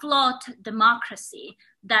flawed democracy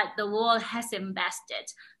that the world has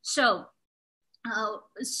invested. So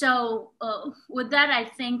with that, I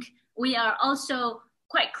think we are also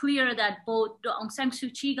quite clear that both the Aung San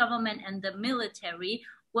Suu Kyi government and the military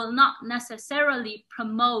will not necessarily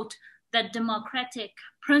promote the democratic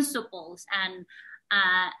principles and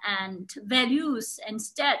values.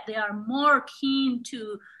 Instead, they are more keen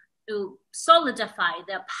to solidify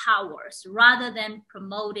their powers rather than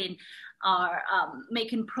promoting or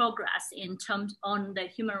making progress in terms on the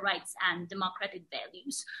human rights and democratic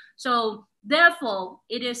values. So therefore,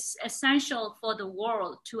 it is essential for the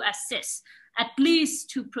world to assist, at least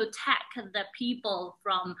to protect the people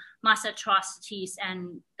from mass atrocities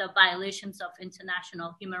and the violations of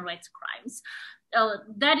international human rights crimes.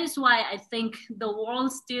 That is why I think the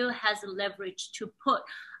world still has leverage to put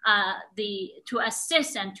to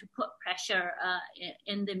assist and to put pressure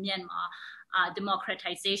in the Myanmar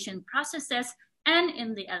democratization processes and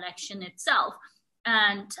in the election itself.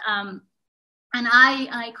 And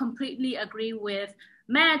I completely agree with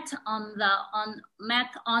Matt on the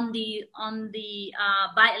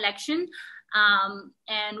by-election.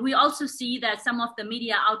 And we also see that some of the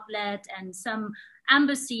media outlets and some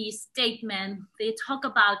embassy statement, they talk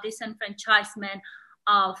about disenfranchisement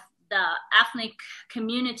of the ethnic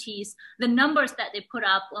communities. The numbers that they put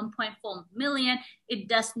up, 1.4 million, it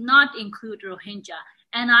does not include Rohingya.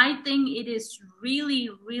 And I think it is really,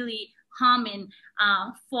 really harming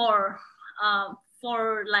for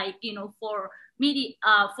media,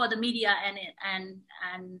 for the media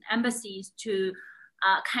and embassies to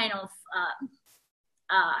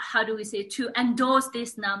to endorse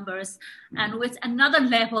these numbers, and with another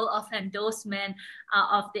level of endorsement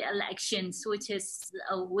of the elections, which is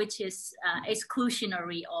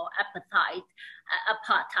exclusionary or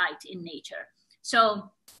apartheid in nature.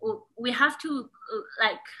 So we have to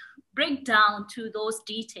break down to those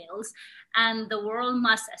details, and the world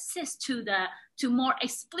must assist to more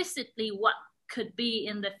explicitly what could be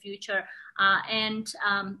in the future,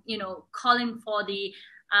 calling for the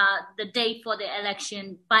date for the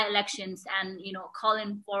by elections, and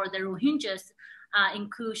calling for the Rohingyas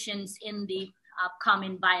inclusions in the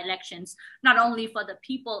upcoming by elections, not only for the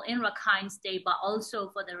people in Rakhine State but also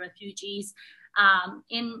for the refugees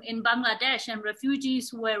in Bangladesh. And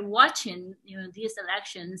refugees were watching these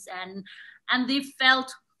elections, and they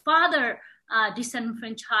felt further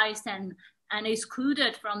disenfranchised and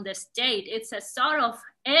excluded from the state. It's a sort of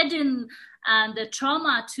adding the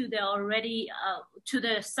trauma to the already to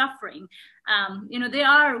the suffering.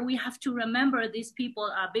 We have to remember these people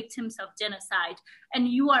are victims of genocide, and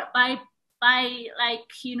you are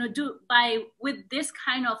with this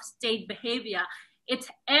kind of state behavior, it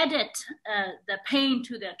added the pain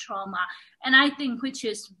to their trauma. And I think which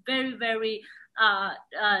is very, very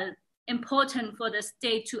important for the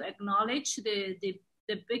state to acknowledge the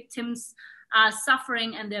victims'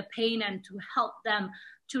 suffering and their pain, and to help them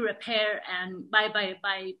to repair, and by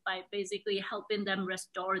basically helping them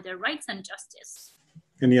restore their rights and justice.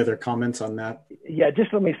 Any other comments on that? Yeah,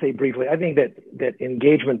 just let me say briefly, I think that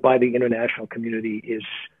engagement by the international community is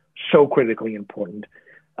so critically important,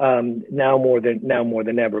 now more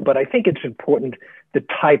than ever. But I think it's important the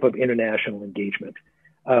type of international engagement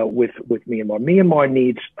with Myanmar. Myanmar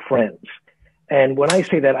needs friends. And when I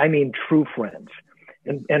say that, I mean true friends.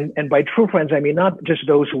 And by true friends, I mean not just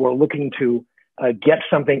those who are looking to get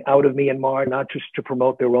something out of Myanmar, not just to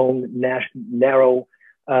promote their own narrow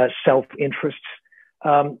self-interests,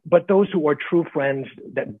 but those who are true friends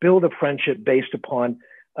that build a friendship based upon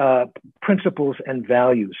principles and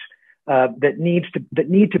values that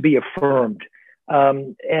need to be affirmed.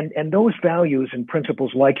 And those values and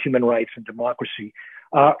principles, like human rights and democracy,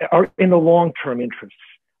 are in the long-term interests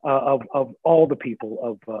of all the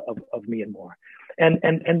people of Myanmar. And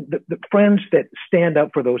the friends that stand up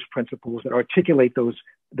for those principles, that articulate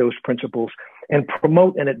those principles, and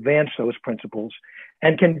promote and advance those principles,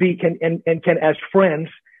 and can as friends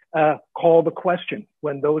call the question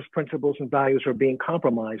when those principles and values are being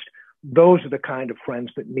compromised. Those are the kind of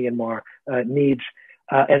friends that Myanmar needs,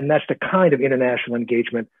 and that's the kind of international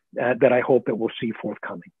engagement that I hope that we'll see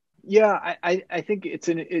forthcoming. Yeah, I think it's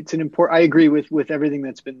an important. I agree with everything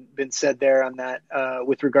that's been said there on that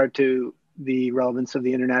with regard to the relevance of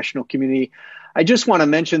the international community. I just want to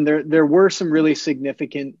mention there were some really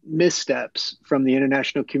significant missteps from the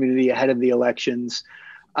international community ahead of the elections.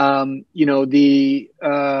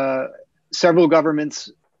 Several governments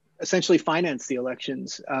essentially financed the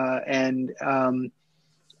elections, and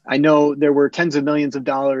I know there were tens of millions of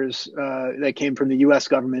dollars that came from the U.S.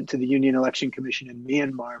 government to the Union Election Commission in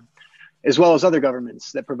Myanmar, as well as other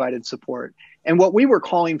governments that provided support. And what we were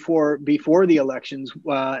calling for before the elections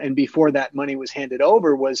and before that money was handed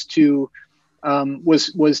over was to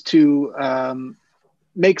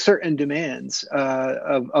make certain demands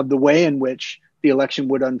of the way in which the election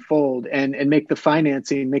would unfold, and make the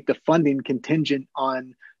financing, make the funding contingent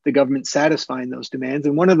on the government satisfying those demands.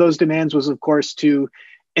 And one of those demands was, of course, to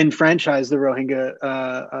enfranchise the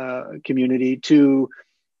Rohingya community, to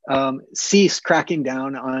cease cracking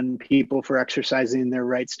down on people for exercising their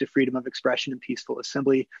rights to freedom of expression and peaceful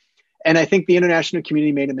assembly. And I think the international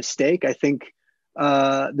community made a mistake. I think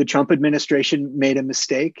the Trump administration made a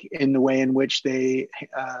mistake in the way in which they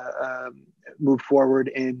moved forward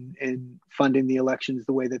in funding the elections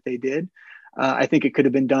the way that they did. I think it could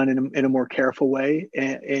have been done in a more careful way,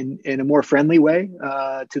 in a more friendly way,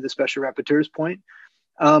 to the Special Rapporteur's point.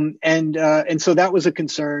 And so that was a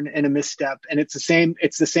concern and a misstep. And it's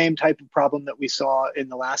the same type of problem that we saw in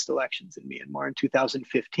the last elections in Myanmar in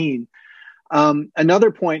 2015.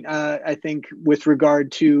 Another point, I think, with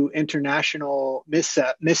regard to international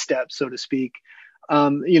missteps, so to speak,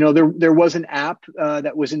 there was an app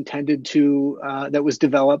that was intended to, that was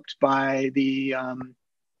developed by the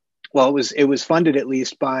well, it was funded at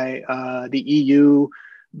least by the EU,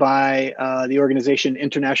 by the organization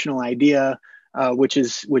International IDEA, which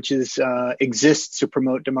exists to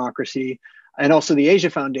promote democracy, and also the Asia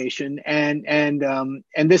Foundation. And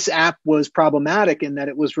this app was problematic in that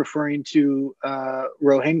it was referring to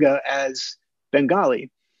Rohingya as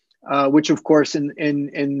Bengali, which of course in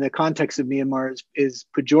the context of Myanmar is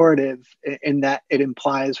pejorative in that it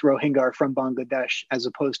implies Rohingya are from Bangladesh as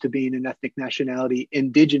opposed to being an ethnic nationality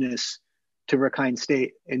indigenous to Rakhine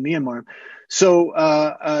State in Myanmar. So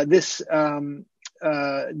this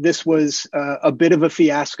was a bit of a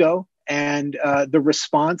fiasco, and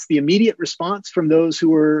the immediate response from those who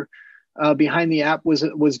were behind the app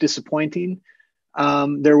was disappointing.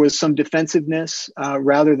 There was some defensiveness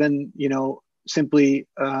rather than simply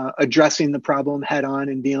addressing the problem head on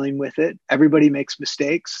and dealing with it. Everybody makes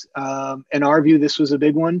mistakes. In our view, this was a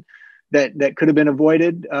big one that could have been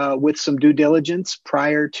avoided with some due diligence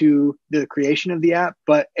prior to the creation of the app,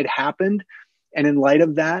 but it happened. And in light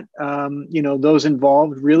of that, those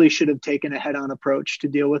involved really should have taken a head-on approach to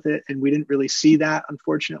deal with it. And we didn't really see that,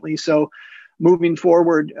 unfortunately. So moving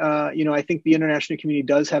forward, I think the international community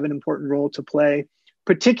does have an important role to play,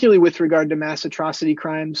 particularly with regard to mass atrocity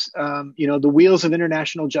crimes. The wheels of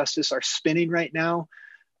international justice are spinning right now.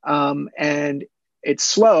 And it's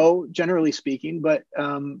slow, generally speaking, but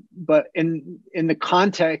in the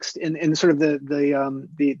context, in sort of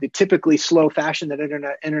the typically slow fashion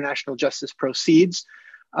that international justice proceeds,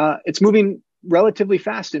 it's moving relatively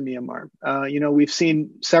fast in Myanmar. We've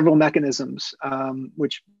seen several mechanisms,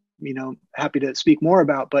 which happy to speak more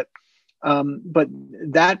about, but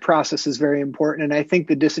that process is very important, and I think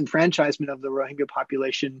the disenfranchisement of the Rohingya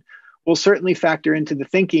population will certainly factor into the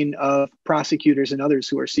thinking of prosecutors and others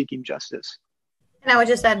who are seeking justice. And I would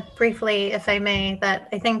just add briefly, if I may, that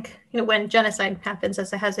I think when genocide happens,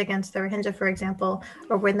 as it has against the Rohingya, for example,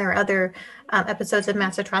 or when there are other episodes of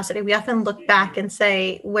mass atrocity, we often look back and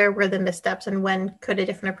say, where were the missteps and when could a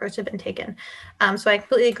different approach have been taken? So I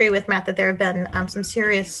completely agree with Matt that there have been some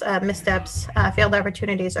serious missteps, failed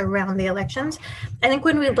opportunities around the elections. I think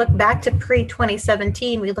when we look back to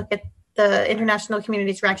pre-2017, we look at the international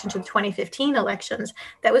community's reaction to the 2015 elections,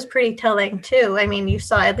 that was pretty telling too. I mean, you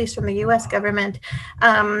saw, at least from the U.S. government,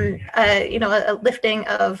 a lifting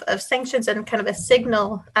of sanctions and kind of a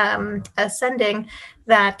signal sending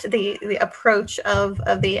that the approach of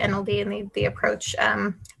the NLD and the approach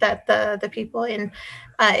that the people in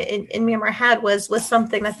Myanmar had was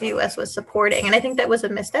something that the U.S. was supporting. And I think that was a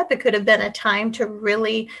misstep. It could have been a time to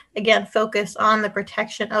really, again, focus on the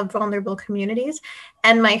protection of vulnerable communities.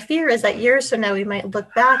 And my fear is that years from now, we might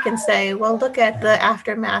look back and say, well, look at the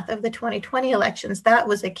aftermath of the 2020 elections. That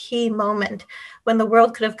was a key moment when the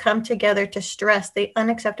world could have come together to stress the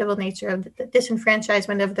unacceptable nature of the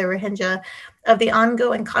disenfranchisement of the Rohingya, of the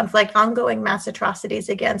ongoing conflict, ongoing mass atrocities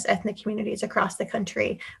against ethnic communities across the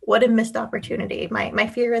country. What a missed opportunity. My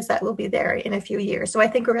fear is that we'll be there in a few years. So I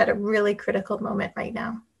think we're at a really critical moment right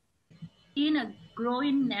now. In a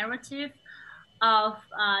growing narrative of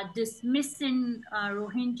dismissing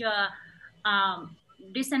Rohingya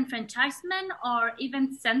disenfranchisement or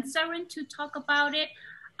even censoring to talk about it,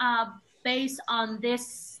 based on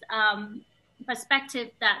this perspective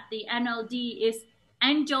that the NLD is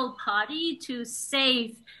angel party to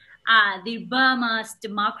save the Burma's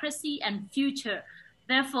democracy and future.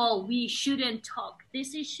 Therefore, we shouldn't talk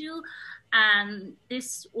this issue, and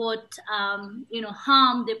this would,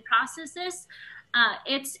 harm the processes.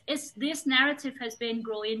 This narrative has been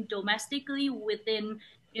growing domestically within,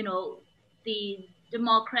 the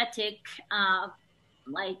democratic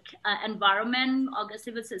environment, or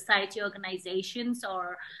civil society organizations,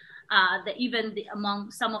 or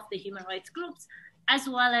among some of the human rights groups, as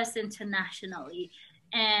well as internationally,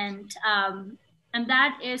 and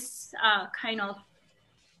that is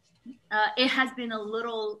it has been a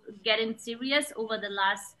little getting serious over the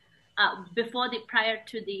last prior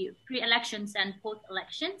to the pre-elections and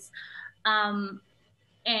post-elections, and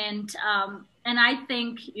I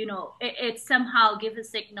think it somehow gives a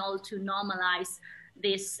signal to normalize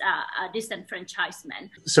this disenfranchisement.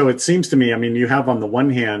 So it seems to me, I mean, you have on the one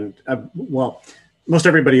hand, most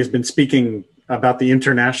everybody has been speaking about the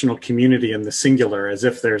international community in the singular, as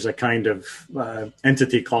if there's a kind of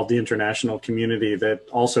entity called the international community that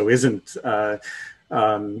also isn't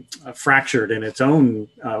fractured in its own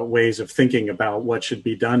ways of thinking about what should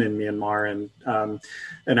be done in Myanmar.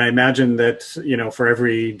 And I imagine that, for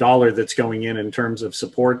every dollar that's going in terms of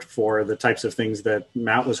support for the types of things that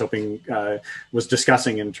Matt was was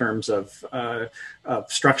discussing in terms of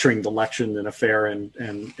structuring the election in a fair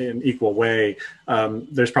and equal way,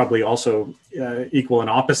 there's probably also equal and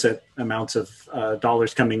opposite amounts of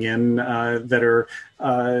dollars coming in that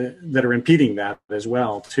are impeding that as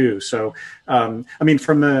well too. So,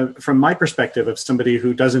 from my perspective of somebody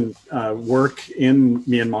who doesn't work in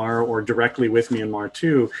Myanmar or directly with Myanmar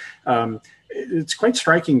too, it's quite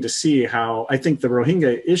striking to see how I think the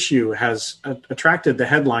Rohingya issue has attracted the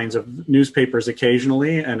headlines of newspapers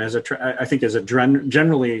occasionally, and I think as a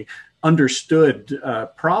generally understood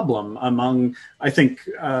problem among, I think,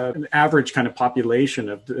 an average kind of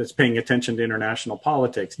population that's paying attention to international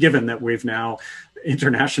politics, given that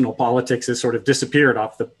international politics has sort of disappeared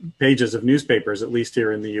off the pages of newspapers, at least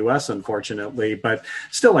here in the US, unfortunately. But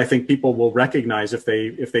still, I think people will recognize if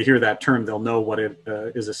they hear that term, they'll know what it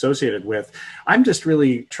is associated with. I'm just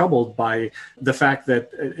really troubled by the fact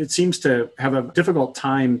that it seems to have a difficult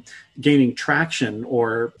time gaining traction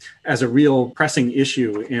or as a real pressing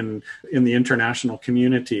issue in the international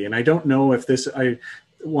community. And I don't know if it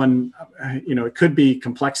could be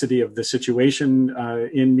complexity of the situation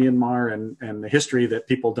in Myanmar and the history that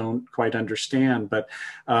people don't quite understand. But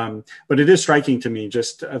it is striking to me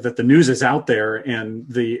just that the news is out there and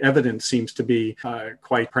the evidence seems to be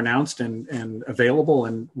quite pronounced and available.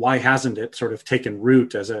 And why hasn't it sort of taken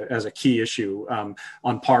root as a key issue on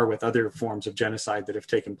par with other forms of genocide that have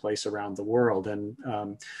taken place around the world?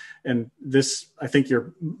 And this, I think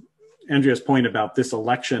Andrea's point about this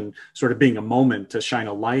election sort of being a moment to shine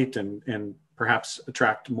a light and perhaps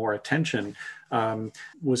attract more attention,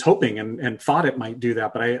 was hoping and thought it might do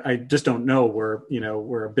that, but I just don't know.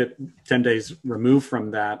 We're a bit 10 days removed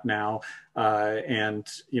from that now, and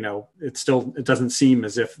it doesn't seem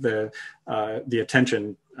as if the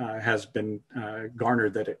attention has been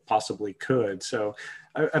garnered that it possibly could. So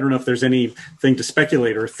I don't know if there's anything to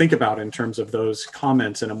speculate or think about in terms of those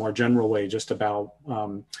comments in a more general way, just about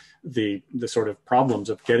the sort of problems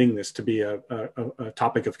of getting this to be a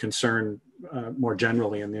topic of concern more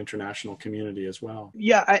generally in the international community as well.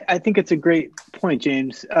 Yeah, I think it's a great point,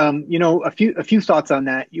 James. A few thoughts on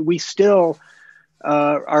that. We still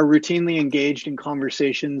are routinely engaged in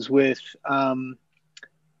conversations with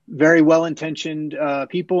very well-intentioned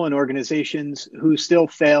people and organizations who still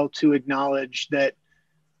fail to acknowledge that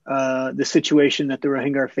the situation that the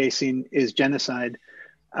Rohingya are facing is genocide.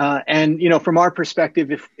 And from our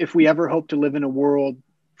perspective, if we ever hope to live in a world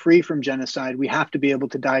free from genocide, we have to be able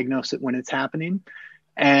to diagnose it when it's happening.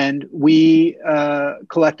 And we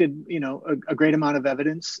collected, a great amount of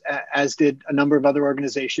evidence, as did a number of other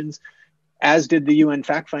organizations, as did the UN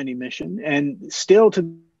fact-finding mission. And still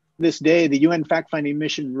to this day, the UN fact-finding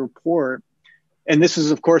mission report, and this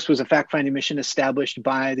is, of course, was a fact-finding mission established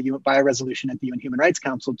by a resolution at the UN Human Rights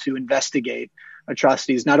Council to investigate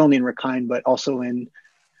atrocities, not only in Rakhine, but also in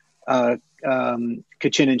Kachin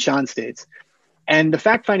and Shan states. And the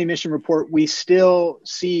fact-finding mission report, we still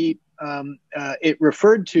see it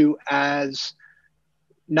referred to as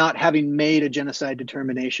not having made a genocide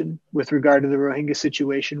determination with regard to the Rohingya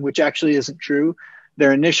situation, which actually isn't true.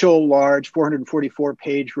 Their initial large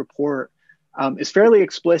 444-page report is fairly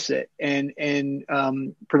explicit in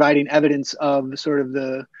providing evidence of sort of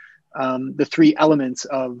the three elements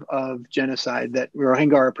of genocide: that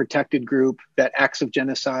Rohingya are a protected group, that acts of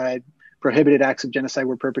genocide, prohibited acts of genocide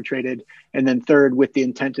were perpetrated, and then third, with the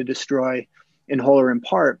intent to destroy in whole or in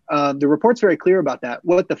part. The report's very clear about that.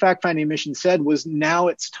 What the fact-finding mission said was, now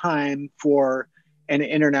it's time for an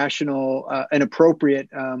international, an appropriate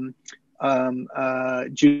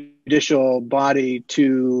judicial body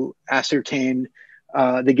to ascertain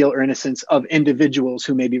the guilt or innocence of individuals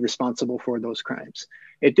who may be responsible for those crimes.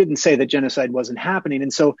 It didn't say that genocide wasn't happening.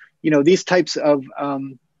 And so, these types of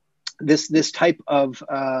this type of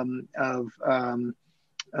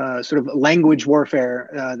sort of language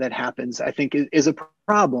warfare that happens, I think, is a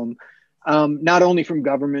problem, not only from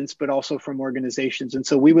governments, but also from organizations. And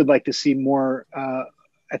so we would like to see more,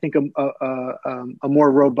 I think, a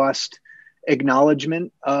more robust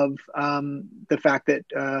acknowledgement of the fact that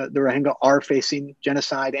the Rohingya are facing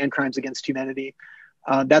genocide and crimes against humanity.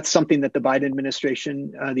 That's something that the Biden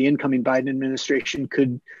administration, the incoming Biden administration,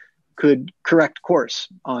 could correct course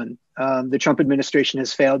on. The Trump administration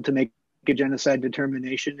has failed to make a genocide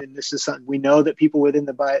determination, and this is something we know that people within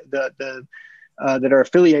that are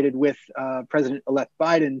affiliated with President-elect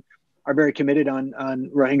Biden are very committed on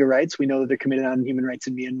Rohingya rights. We know that they're committed on human rights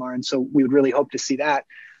in Myanmar, and so we would really hope to see that.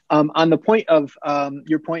 On the point of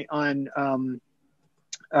your point on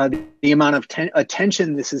the amount of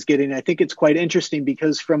attention this is getting, I think it's quite interesting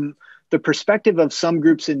because from the perspective of some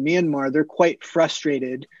groups in Myanmar, they're quite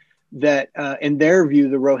frustrated that in their view,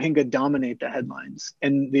 the Rohingya dominate the headlines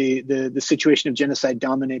and the situation of genocide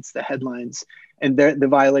dominates the headlines, and the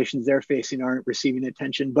violations they're facing aren't receiving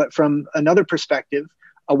attention. But from another perspective,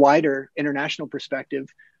 a wider international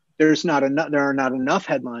perspective, there are not enough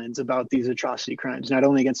headlines about these atrocity crimes, not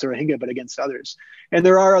only against the Rohingya, but against others. And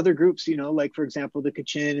there are other groups, like, for example, the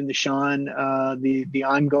Kachin and the Shan, the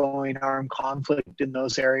ongoing armed conflict in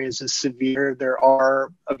those areas is severe. There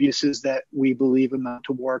are abuses that we believe amount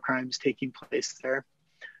to war crimes taking place there.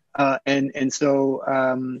 So,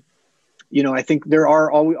 I think there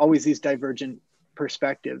are always these divergent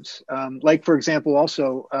perspectives. Like, for example,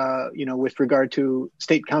 also, with regard to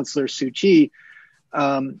State Councilor Suu Kyi,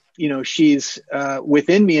 she's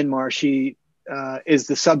within Myanmar, she is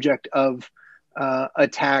the subject of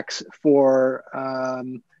attacks for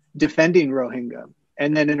defending Rohingya.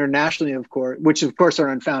 And then internationally, of course, which of course are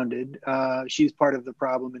unfounded, she's part of the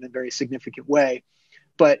problem in a very significant way.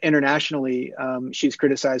 But internationally, she's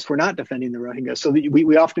criticized for not defending the Rohingya. So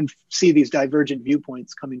we often see these divergent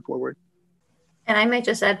viewpoints coming forward. And I might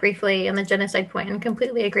just add briefly on the genocide point and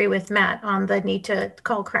completely agree with Matt on the need to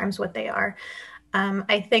call crimes what they are.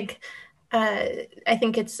 I think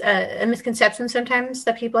it's a misconception sometimes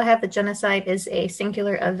that people have that genocide is a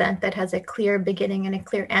singular event that has a clear beginning and a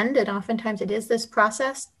clear end, and oftentimes it is this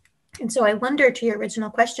process. And so I wonder, to your original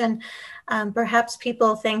question, perhaps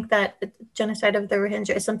people think that the genocide of the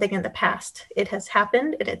Rohingya is something in the past. It has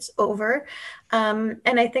happened, it's over. And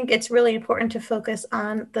I think it's really important to focus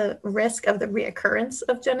on the risk of the reoccurrence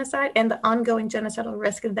of genocide and the ongoing genocidal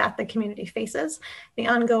risk that the community faces, the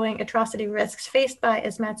ongoing atrocity risks faced by,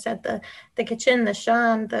 as Matt said, the Kachin, the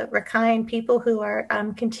Shan, the Rakhine people who are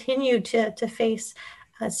continue to face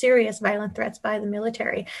serious violent threats by the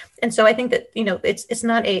military. And so I think that, it's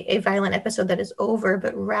not a violent episode that is over,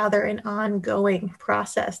 but rather an ongoing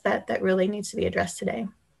process that really needs to be addressed today.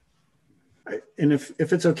 And if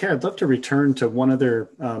it's okay, I'd love to return to one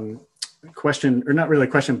other question, or not really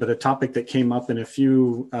a question, but a topic that came up in a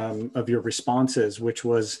few of your responses, which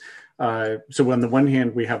was, so on the one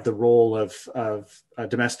hand, we have the role of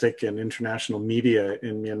domestic and international media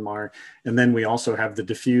in Myanmar, and then we also have the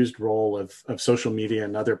diffused role of social media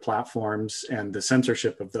and other platforms and the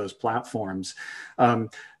censorship of those platforms.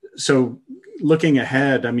 So looking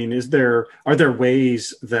ahead, I mean, are there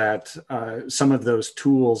ways that some of those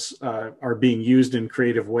tools are being used in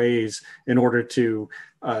creative ways in order to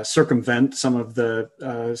circumvent some of the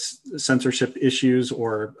censorship issues,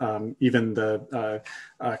 or even the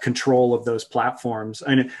control of those platforms?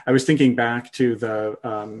 And I was thinking back to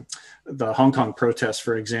the Hong Kong protests,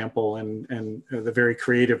 for example, and the very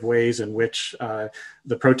creative ways in which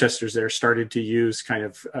the protesters there started to use kind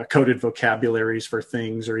of coded vocabularies for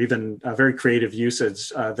things, or even very creative usage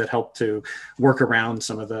that helped to work around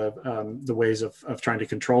some of the ways of trying to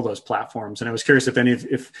control those platforms. And I was curious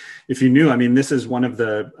if you knew. I mean, this is one of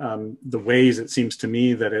the ways, it seems to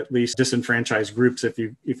me, that at least disenfranchised groups, if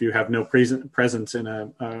you have no presence in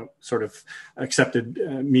a sort of accepted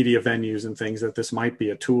media venues and things, that this might be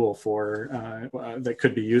a tool for that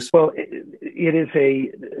could be useful. Well, it is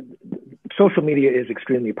social media is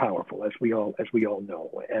extremely powerful, as we all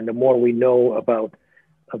know, and the more we know about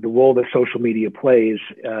the role that social media plays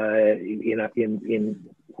in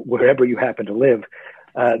wherever you happen to live,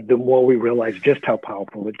 the more we realize just how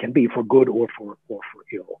powerful it can be, for good or for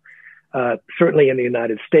ill. Certainly in the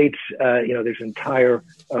United States, there's entire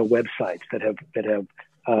websites that have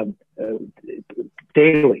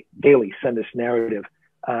daily send this narrative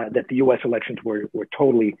that the U.S. elections were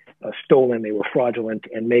totally stolen, they were fraudulent,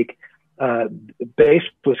 and make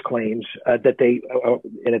baseless claims that they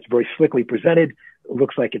and it's very slickly presented. It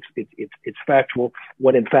looks like it's factual,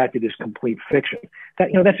 when in fact it is complete fiction.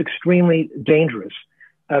 That's extremely dangerous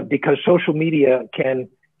because social media can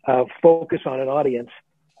focus on an audience,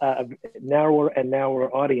 narrower and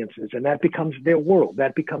narrower audiences, and that becomes their world.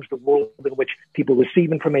 That becomes the world in which people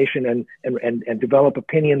receive information and develop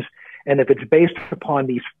opinions. And if it's based upon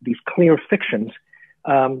these clear fictions,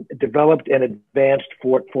 developed and advanced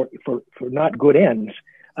for not good ends,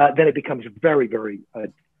 then it becomes very, very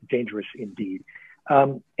dangerous indeed.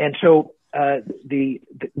 And so the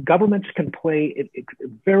governments can play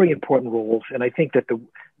very important roles, and I think that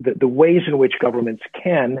the ways in which governments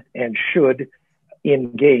can and should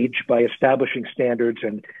engage by establishing standards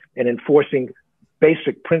and enforcing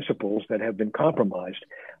basic principles that have been compromised.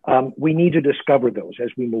 We need to discover those as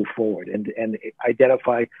we move forward and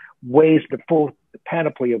identify ways, the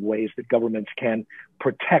panoply of ways that governments can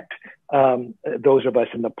protect those of us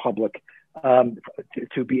in the public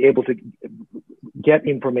to be able to get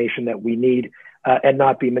information that we need and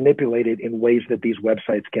not be manipulated in ways that these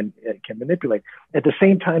websites can manipulate. At the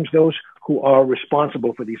same time, those who are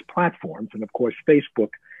responsible for these platforms, and of course, Facebook,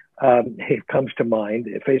 it comes to mind.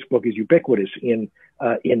 Facebook is ubiquitous in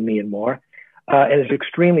Myanmar and is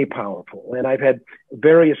extremely powerful. And I've had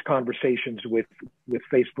various conversations with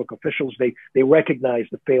Facebook officials. They recognize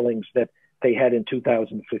the failings that they had in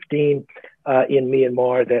 2015 in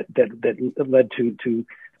Myanmar that led to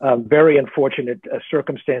very unfortunate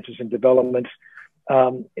circumstances and developments,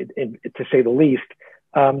 to say the least.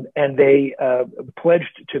 And they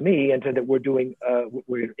pledged to me and said that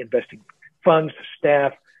we're investing funds,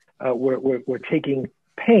 staff, we're taking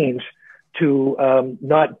pains to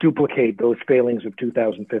not duplicate those failings of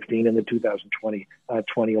 2015 and the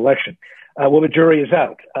 2020 election. Well, the jury is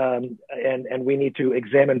out, and we need to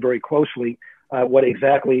examine very closely what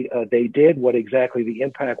exactly they did, what exactly the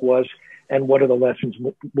impact was, and what are the lessons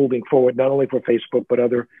moving forward, not only for Facebook but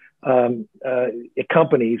other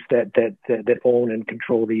companies that own and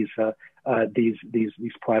control these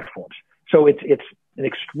platforms. So it's an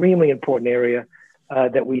extremely important area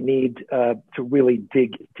that we need to really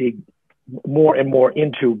dig more and more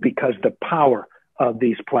into, because the power of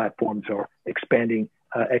these platforms are expanding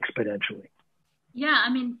exponentially. Yeah, I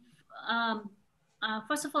mean,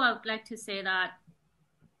 first of all, I would like to say that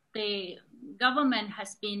the government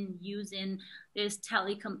has been using this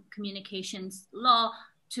telecommunications law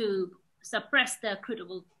to suppress the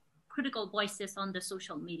critical voices on the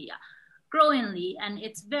social media growingly, and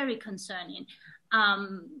it's very concerning.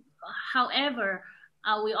 However,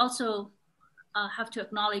 we also have to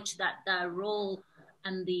acknowledge that the role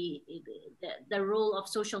and the role of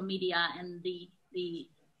social media and the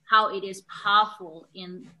how it is powerful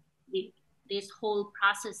in these whole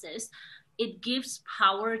processes. It gives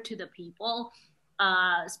power to the people,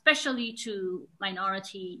 especially to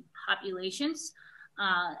minority populations,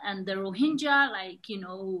 and the Rohingya. Like, you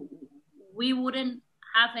know, we wouldn't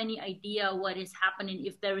have any idea what is happening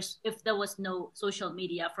if there was no social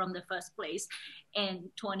media from the first place in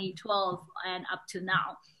 2012 and up to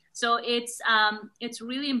now. So it's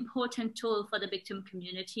really important tool for the victim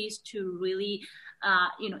communities to really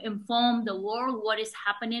inform the world what is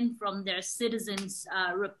happening, from their citizens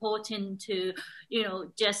reporting to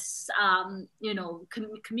just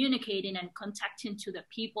communicating and contacting to the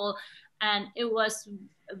people. And it was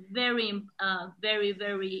very,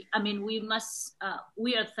 very, I mean, we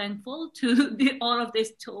are thankful to all of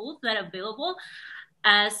these tools that are available,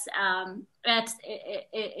 as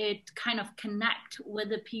it kind of connect with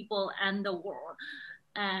the people and the world.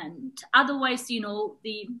 And otherwise,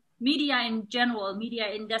 the media in general, media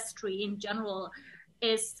industry in general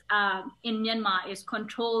is in Myanmar is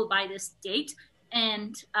controlled by the state,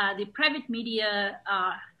 and the private media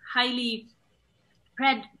are highly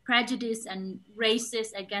prejudiced and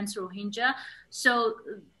racist against Rohingya. So,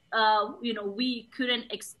 we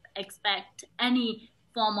couldn't expect any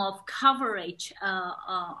form of coverage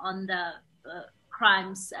on the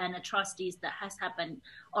crimes and atrocities that has happened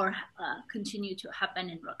or continue to happen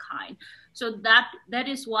in Rakhine. So that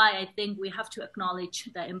is why I think we have to acknowledge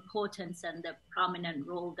the importance and the prominent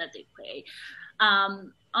role that they play.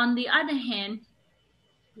 On the other hand,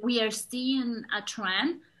 we are seeing a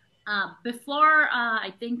trend. Before,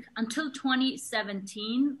 I think until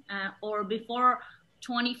 2017 or before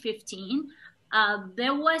 2015,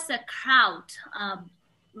 there was a crowd.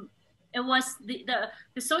 It was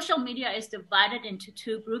the social media is divided into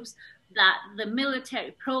two groups: that the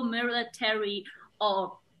military, pro-military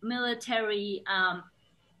or military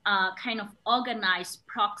kind of organized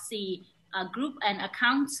proxy group and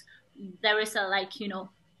accounts. There is a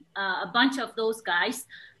bunch of those guys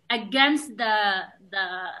against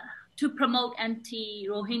to promote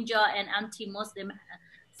anti-Rohingya and anti-Muslim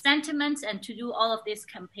sentiments and to do all of these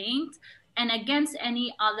campaigns, and against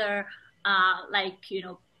any other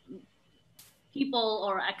people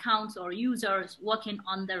or accounts or users working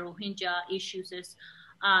on the Rohingya issues.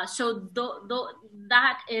 So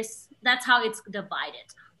that's how it's divided.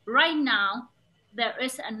 Right now, there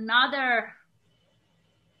is another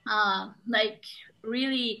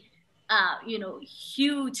really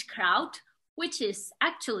huge crowd, which is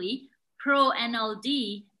actually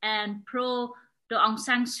pro-NLD and pro-Aung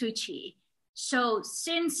San Suu Kyi. So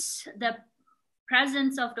since the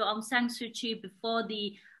presence of Aung San Suu Kyi before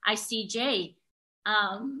the ICJ,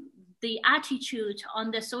 the attitude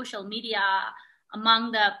on the social media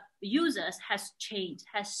among the users has changed,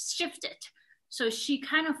 has shifted. So she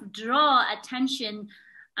kind of draw attention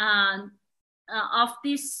of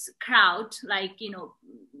this crowd, like,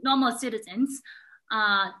 normal citizens,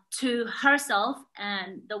 to herself,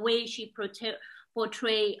 and the way she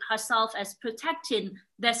portray herself as protecting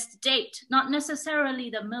the state, not necessarily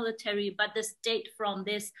the military, but the state from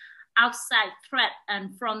this outside threat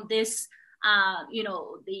and from this,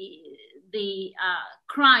 the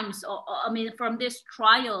crimes, or from this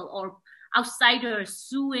trial or outsiders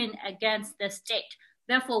suing against the state.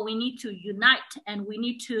 Therefore, we need to unite and we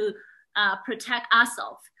need to protect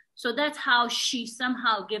ourselves. So that's how she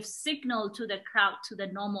somehow gives signal to the crowd, to the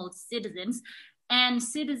normal citizens, and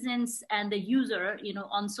citizens and the user,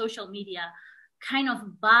 on social media kind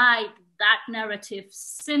of buy that narrative.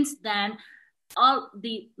 Since then, all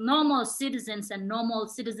the normal citizens and normal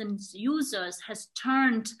citizens users has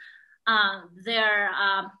turned their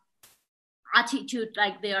attitude,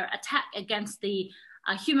 like their attack against the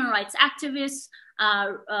human rights activists,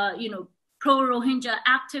 pro-Rohingya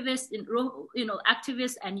activists,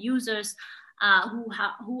 activists and users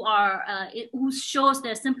who shows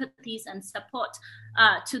their sympathies and support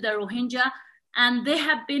to the Rohingya, and they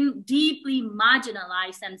have been deeply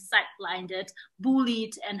marginalized and sidelined,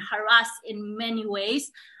 bullied and harassed in many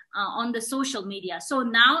ways on the social media. So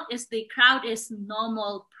now the crowd is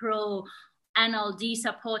normal pro-NLD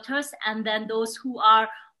supporters, and then those who are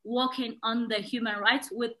working on the human rights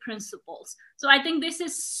with principles. So I think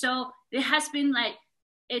it has been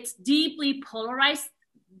it's deeply polarized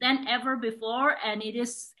than ever before, and it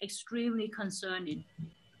is extremely concerning.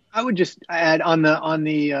 I would just add on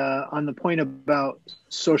the point about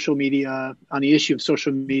social media, on the issue of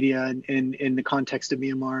social media in the context of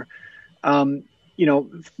Myanmar.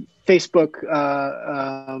 Facebook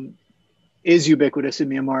is ubiquitous in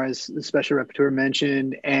Myanmar, as the Special Rapporteur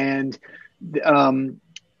mentioned, and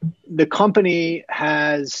the company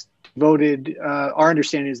has devoted, our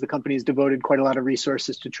understanding is the company has devoted quite a lot of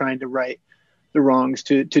resources to trying to right the wrongs,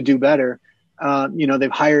 to do better.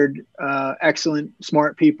 They've hired excellent,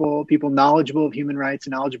 smart people knowledgeable of human rights,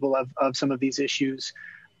 knowledgeable of some of these issues.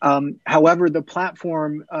 However, the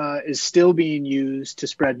platform is still being used to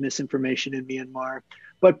spread misinformation in Myanmar.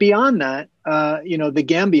 But beyond that, the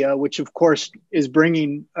Gambia, which of course is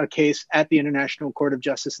bringing a case at the International Court of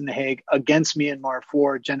Justice in The Hague against Myanmar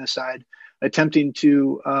for genocide, attempting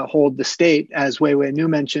to hold the state, as Weiwei Nu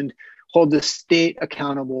mentioned, hold the state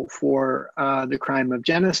accountable for the crime of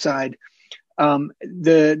genocide.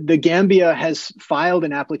 The Gambia has filed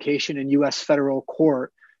an application in U.S. federal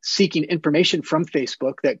court seeking information from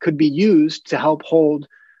Facebook that could be used to help hold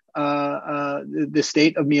the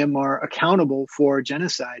state of Myanmar accountable for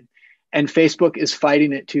genocide. And Facebook is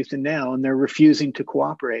fighting it tooth and nail, and they're refusing to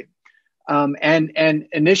cooperate. And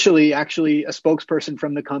initially, actually, a spokesperson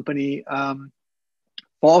from the company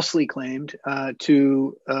falsely claimed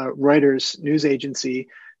to Reuters news agency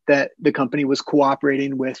that the company was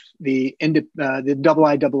cooperating with the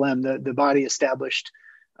IIMM, the body established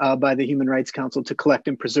by the Human Rights Council to collect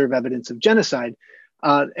and preserve evidence of genocide.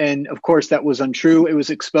 And of course, that was untrue. It was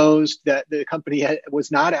exposed that the company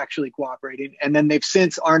was not actually cooperating. And then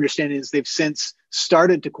our understanding is they've since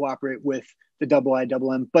started to cooperate with the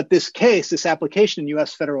IIMM. But this application in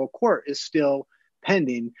U.S. federal court is still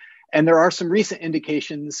pending. And there are some recent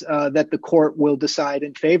indications that the court will decide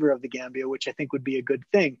in favor of the Gambia, which I think would be a good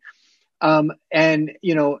thing.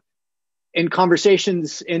 In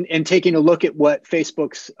conversations, in taking a look at what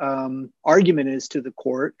Facebook's argument is to the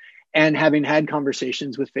court, and having had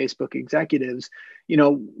conversations with Facebook executives,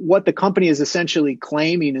 what the company is essentially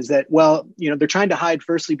claiming is that, they're trying to hide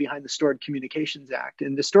firstly behind the Stored Communications Act.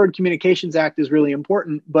 And the Stored Communications Act is really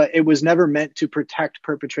important, but it was never meant to protect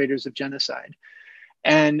perpetrators of genocide.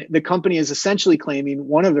 And the company is essentially claiming,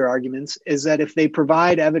 one of their arguments is that if they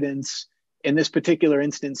provide evidence in this particular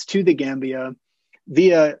instance to the Gambia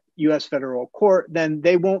via U.S. federal court, then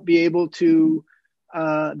they won't be able to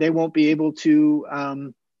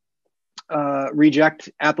reject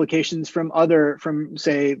applications from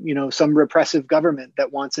say, some repressive government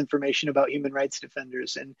that wants information about human rights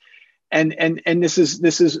defenders. And this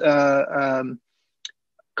is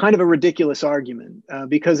kind of a ridiculous argument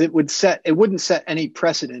because it wouldn't set any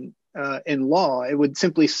precedent in law. It would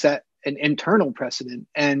simply set an internal precedent,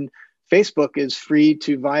 and Facebook is free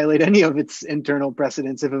to violate any of its internal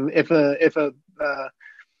precedents. If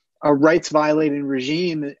a rights violating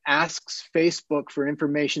regime asks Facebook for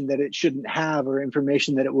information that it shouldn't have, or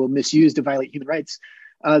information that it will misuse to violate human rights,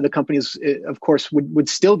 the companies, of course, would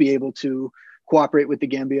still be able to cooperate with the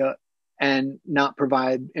Gambia and not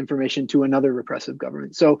provide information to another repressive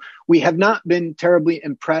government. So we have not been terribly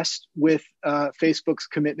impressed with Facebook's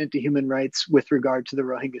commitment to human rights with regard to the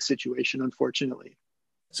Rohingya situation, unfortunately.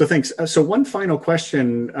 So thanks. So one final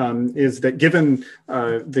question is that given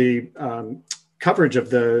the coverage of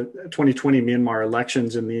the 2020 Myanmar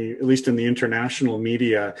elections at least in the international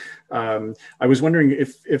media, I was wondering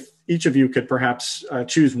if each of you could perhaps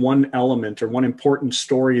choose one element or one important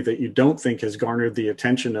story that you don't think has garnered the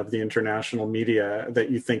attention of the international media that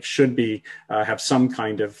you think should be have some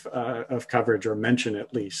kind of coverage or mention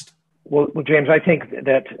at least. Well, James, I think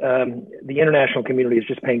that the international community is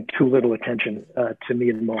just paying too little attention to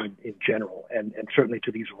Myanmar in general, and certainly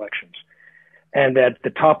to these elections. And that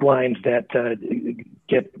the top lines that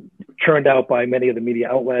get churned out by many of the media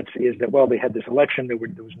outlets is that, well, they had this election, there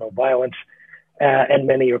was no violence, and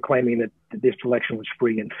many are claiming that this election was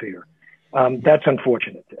free and fair. That's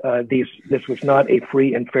unfortunate. This was not a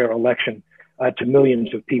free and fair election to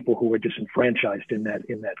millions of people who were disenfranchised in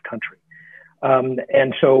that country.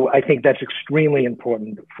 And so I think that's extremely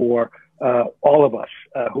important for all of us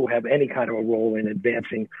who have any kind of a role in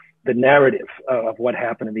advancing the narrative of what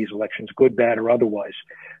happened in these elections, good, bad, or otherwise,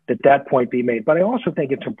 that point be made. But I also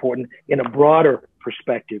think it's important in a broader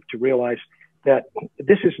perspective to realize that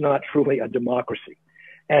this is not truly a democracy,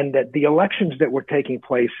 and that the elections that were taking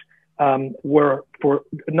place were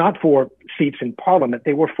not for seats in parliament,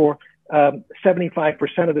 they were for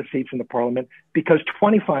 75% of the seats in the parliament, because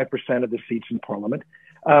 25% of the seats in parliament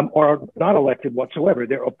are not elected whatsoever.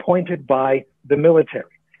 They're appointed by the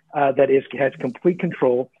military that has complete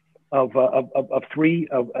control of three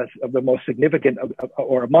of the most significant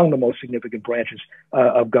or among the most significant branches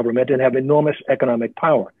of government, and have enormous economic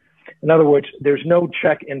power. In other words, there's no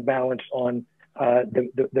check and balance on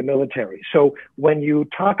the military. So when you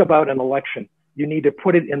talk about an election, you need to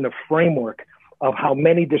put it in the framework of how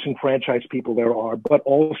many disenfranchised people there are, but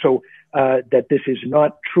also that this is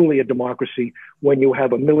not truly a democracy when you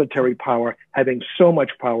have a military power having so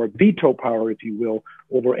much power, veto power, if you will,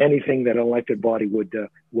 over anything that an elected body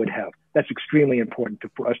would have. That's extremely important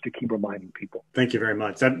for us to keep reminding people. Thank you very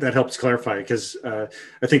much. That helps clarify, because I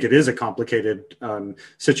think it is a complicated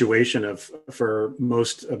situation for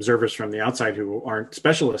most observers from the outside who aren't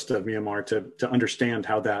specialists of Myanmar to understand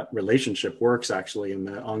how that relationship works actually in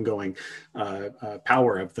the ongoing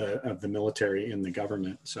power of the military in the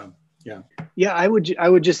government. So. Yeah, I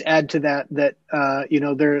would just add to that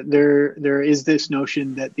there is this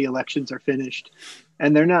notion that the elections are finished,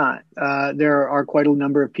 and they're not. There are quite a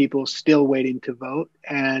number of people still waiting to vote,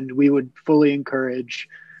 and we would fully encourage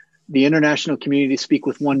the international community to speak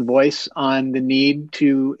with one voice on the need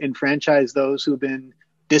to enfranchise those who've been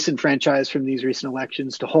disenfranchised from these recent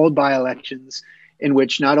elections, to hold by-elections in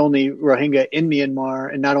which not only Rohingya in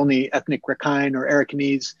Myanmar and not only ethnic Rakhine or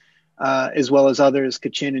Arakanese, as well as others,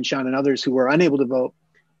 Kachin and Shan and others who were unable to vote,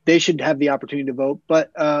 they should have the opportunity to vote.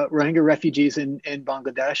 But Rohingya refugees in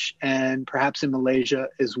Bangladesh and perhaps in Malaysia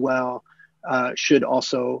as well should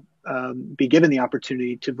also be given the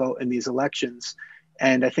opportunity to vote in these elections.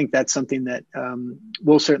 And I think that's something that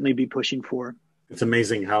we'll certainly be pushing for. It's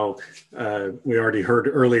amazing how we already heard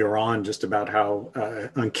earlier on just about how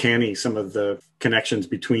uncanny some of the connections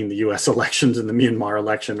between the U.S. elections and the Myanmar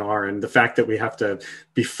election are, and the fact that we have to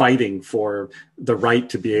be fighting for the right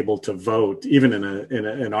to be able to vote, even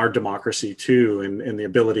in our democracy too, and the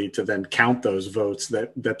ability to then count those votes.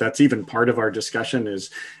 That's even part of our discussion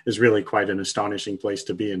is really quite an astonishing place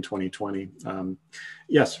to be in 2020.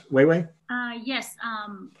 Yes, Wei Wei? Yes.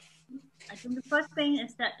 I think the first thing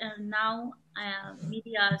is that now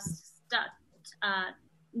media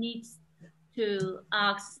needs to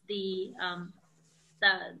ask the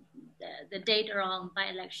data on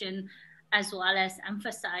by-election, as well as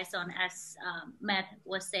emphasize on, as Matt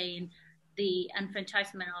was saying, the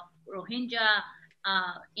enfranchisement of Rohingya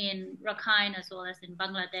in Rakhine, as well as in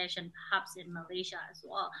Bangladesh and perhaps in Malaysia as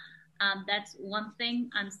well. That's one thing.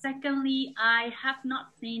 And secondly, I have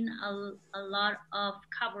not seen a lot of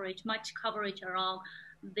much coverage around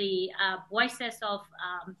the voices of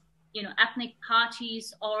ethnic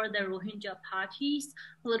parties or the Rohingya parties,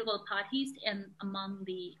 political parties, and among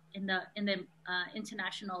in the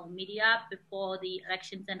international media before the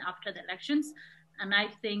elections and after the elections. And I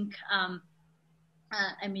think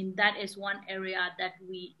that is one area that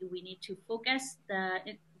we need to focus.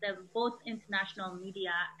 Both international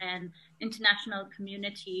media and international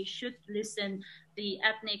community should listen the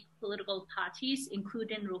ethnic political parties,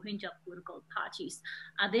 including Rohingya political parties.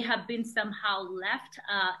 They have been somehow left,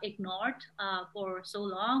 ignored for so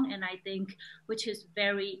long, and I think which is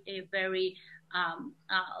very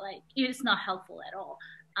it's not helpful at all.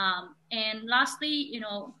 And lastly,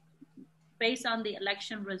 based on the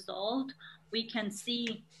election result, we can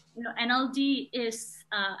see, NLD is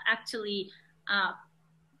actually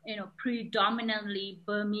predominantly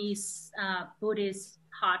Burmese Buddhist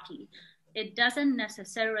party. It doesn't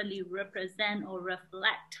necessarily represent or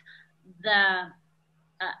reflect the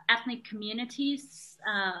ethnic communities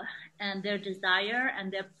and their desire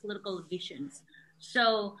and their political visions.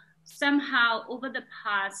 So somehow over the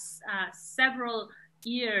past several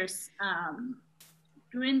years,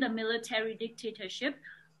 during the military dictatorship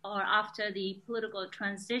or after the political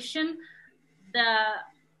transition, the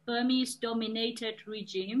Burmese dominated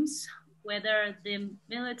regimes, whether the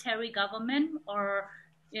military government or,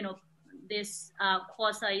 you know, this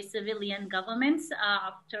quasi-civilian governments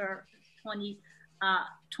after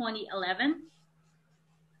 2011,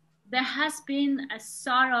 there has been a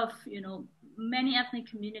sort of, you know, many ethnic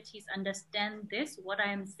communities understand this, what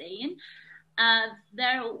I am saying.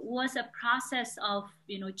 There was a process of,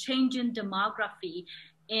 you know, changing demography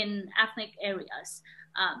in ethnic areas.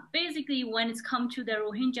 Basically, when it's come to the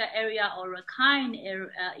Rohingya area or Rakhine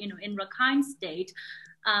area, you know, in Rakhine state,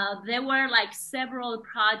 there were like several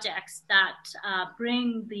projects that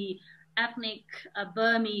bring the ethnic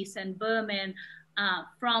Burmese and Burman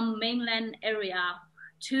from mainland area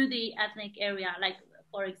to the ethnic area. Like,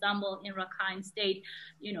 for example, in Rakhine state,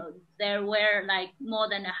 you know, there were like more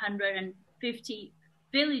than 150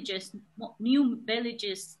 villages, new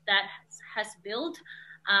villages that has built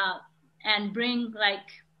and bring like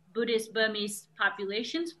Buddhist Burmese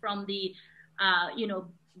populations from the, you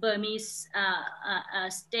know, Burmese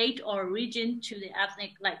state or region to the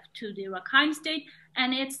ethnic, like to the Rakhine state.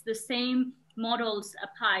 And it's the same models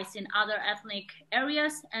applies in other ethnic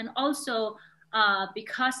areas. And also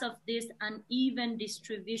because of this uneven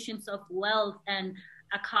distributions of wealth and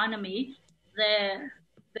economy, the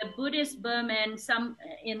Buddhist Burman, some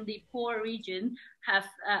in the poor region, have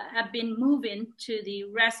been moving to the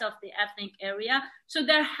rest of the ethnic area. So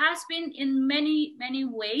there has been, in many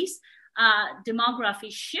ways,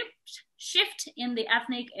 demography shift in the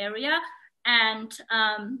ethnic area, and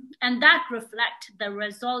that reflect the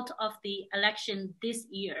result of the election this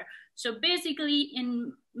year. So basically,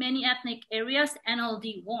 in many ethnic areas,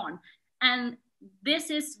 NLD won, and this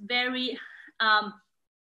is very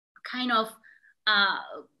kind of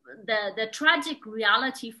the tragic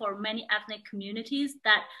reality for many ethnic communities,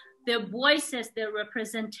 that their voices, their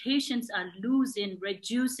representations are losing,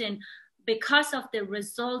 reducing because of the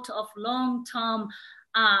result of long-term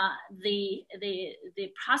the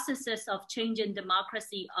processes of changing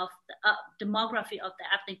democracy of the demography of the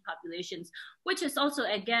ethnic populations, which is also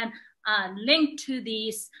again linked to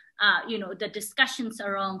these you know, the discussions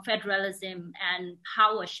around federalism and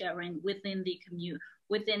power sharing within the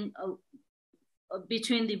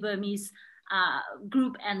between the Burmese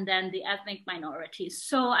group and then the ethnic minorities.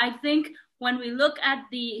 So I think when we look at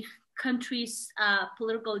the country's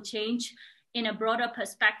political change in a broader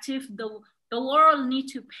perspective, the world need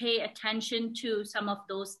to pay attention to some of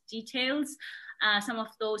those details, some of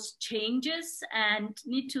those changes, and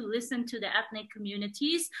need to listen to the ethnic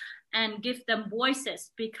communities and give them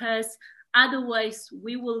voices, because otherwise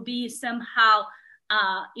we will be somehow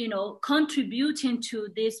you know, contributing to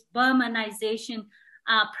this Burmanization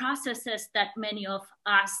processes that many of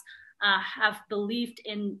us have believed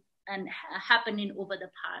in and happening over the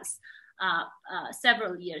past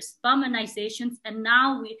several years. Burmanizations, and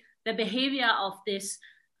now the behavior of this,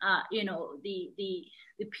 you know, the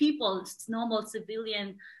people, normal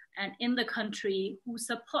civilian, and in the country who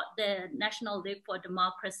support the National League for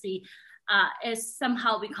Democracy is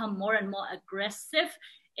somehow become more and more aggressive.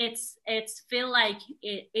 It's feel like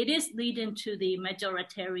it is leading to the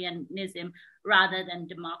majoritarianism rather than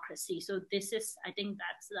democracy. So this is, I think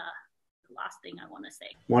that's the last thing I want to say.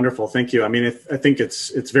 Wonderful, thank you. I mean, I think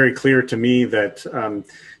it's very clear to me that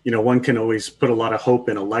you know, one can always put a lot of hope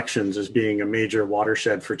in elections as being a major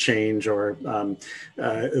watershed for change, or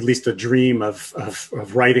at least a dream of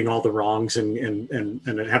righting all the wrongs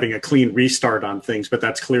and having a clean restart on things. But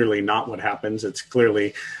that's clearly not what happens. It's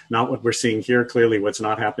clearly not what we're seeing here. Clearly, what's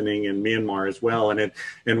not happening in Myanmar as well.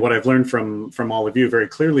 And what I've learned from all of you very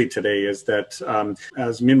clearly today is that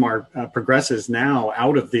as Myanmar progresses now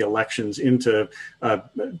out of the elections into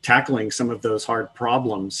tackling some of those hard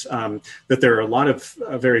problems, that there are a lot of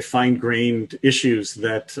very fine-grained issues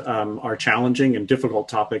that are challenging and difficult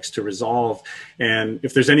topics to resolve. And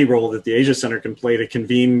if there's any role that the Asia Center can play to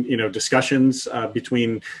convene, you know, discussions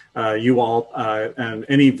between you all and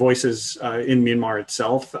any voices in Myanmar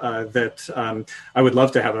itself, that I would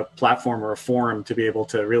love to have a platform or a forum to be able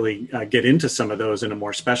to really get into some of those in a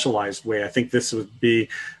more specialized way. I think this would be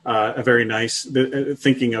a very nice,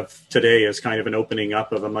 thinking of today as kind of an opening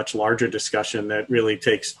up of a much larger discussion that really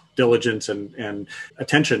takes diligence and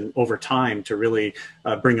attention over time to really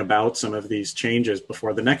bring about some of these changes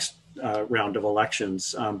before the next round of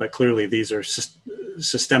elections. But clearly these are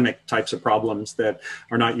systemic types of problems that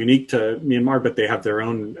are not unique to Myanmar, but they have their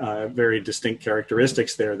own very distinct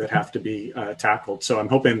characteristics there that have to be tackled. So I'm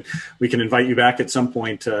hoping we can invite you back at some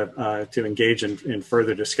point to engage in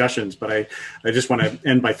further discussions. But I just want to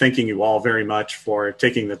end by thanking you all very much for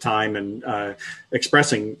taking the time and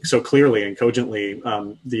expressing so clearly and cogently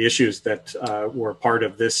the issues that were part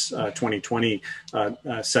of this 2020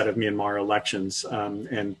 set of Myanmar elections.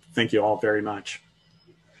 And thank you all very much.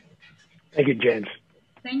 Thank you, James.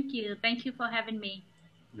 Thank you. Thank you for having me.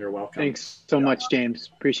 You're welcome. Thanks so much, James.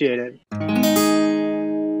 Appreciate it.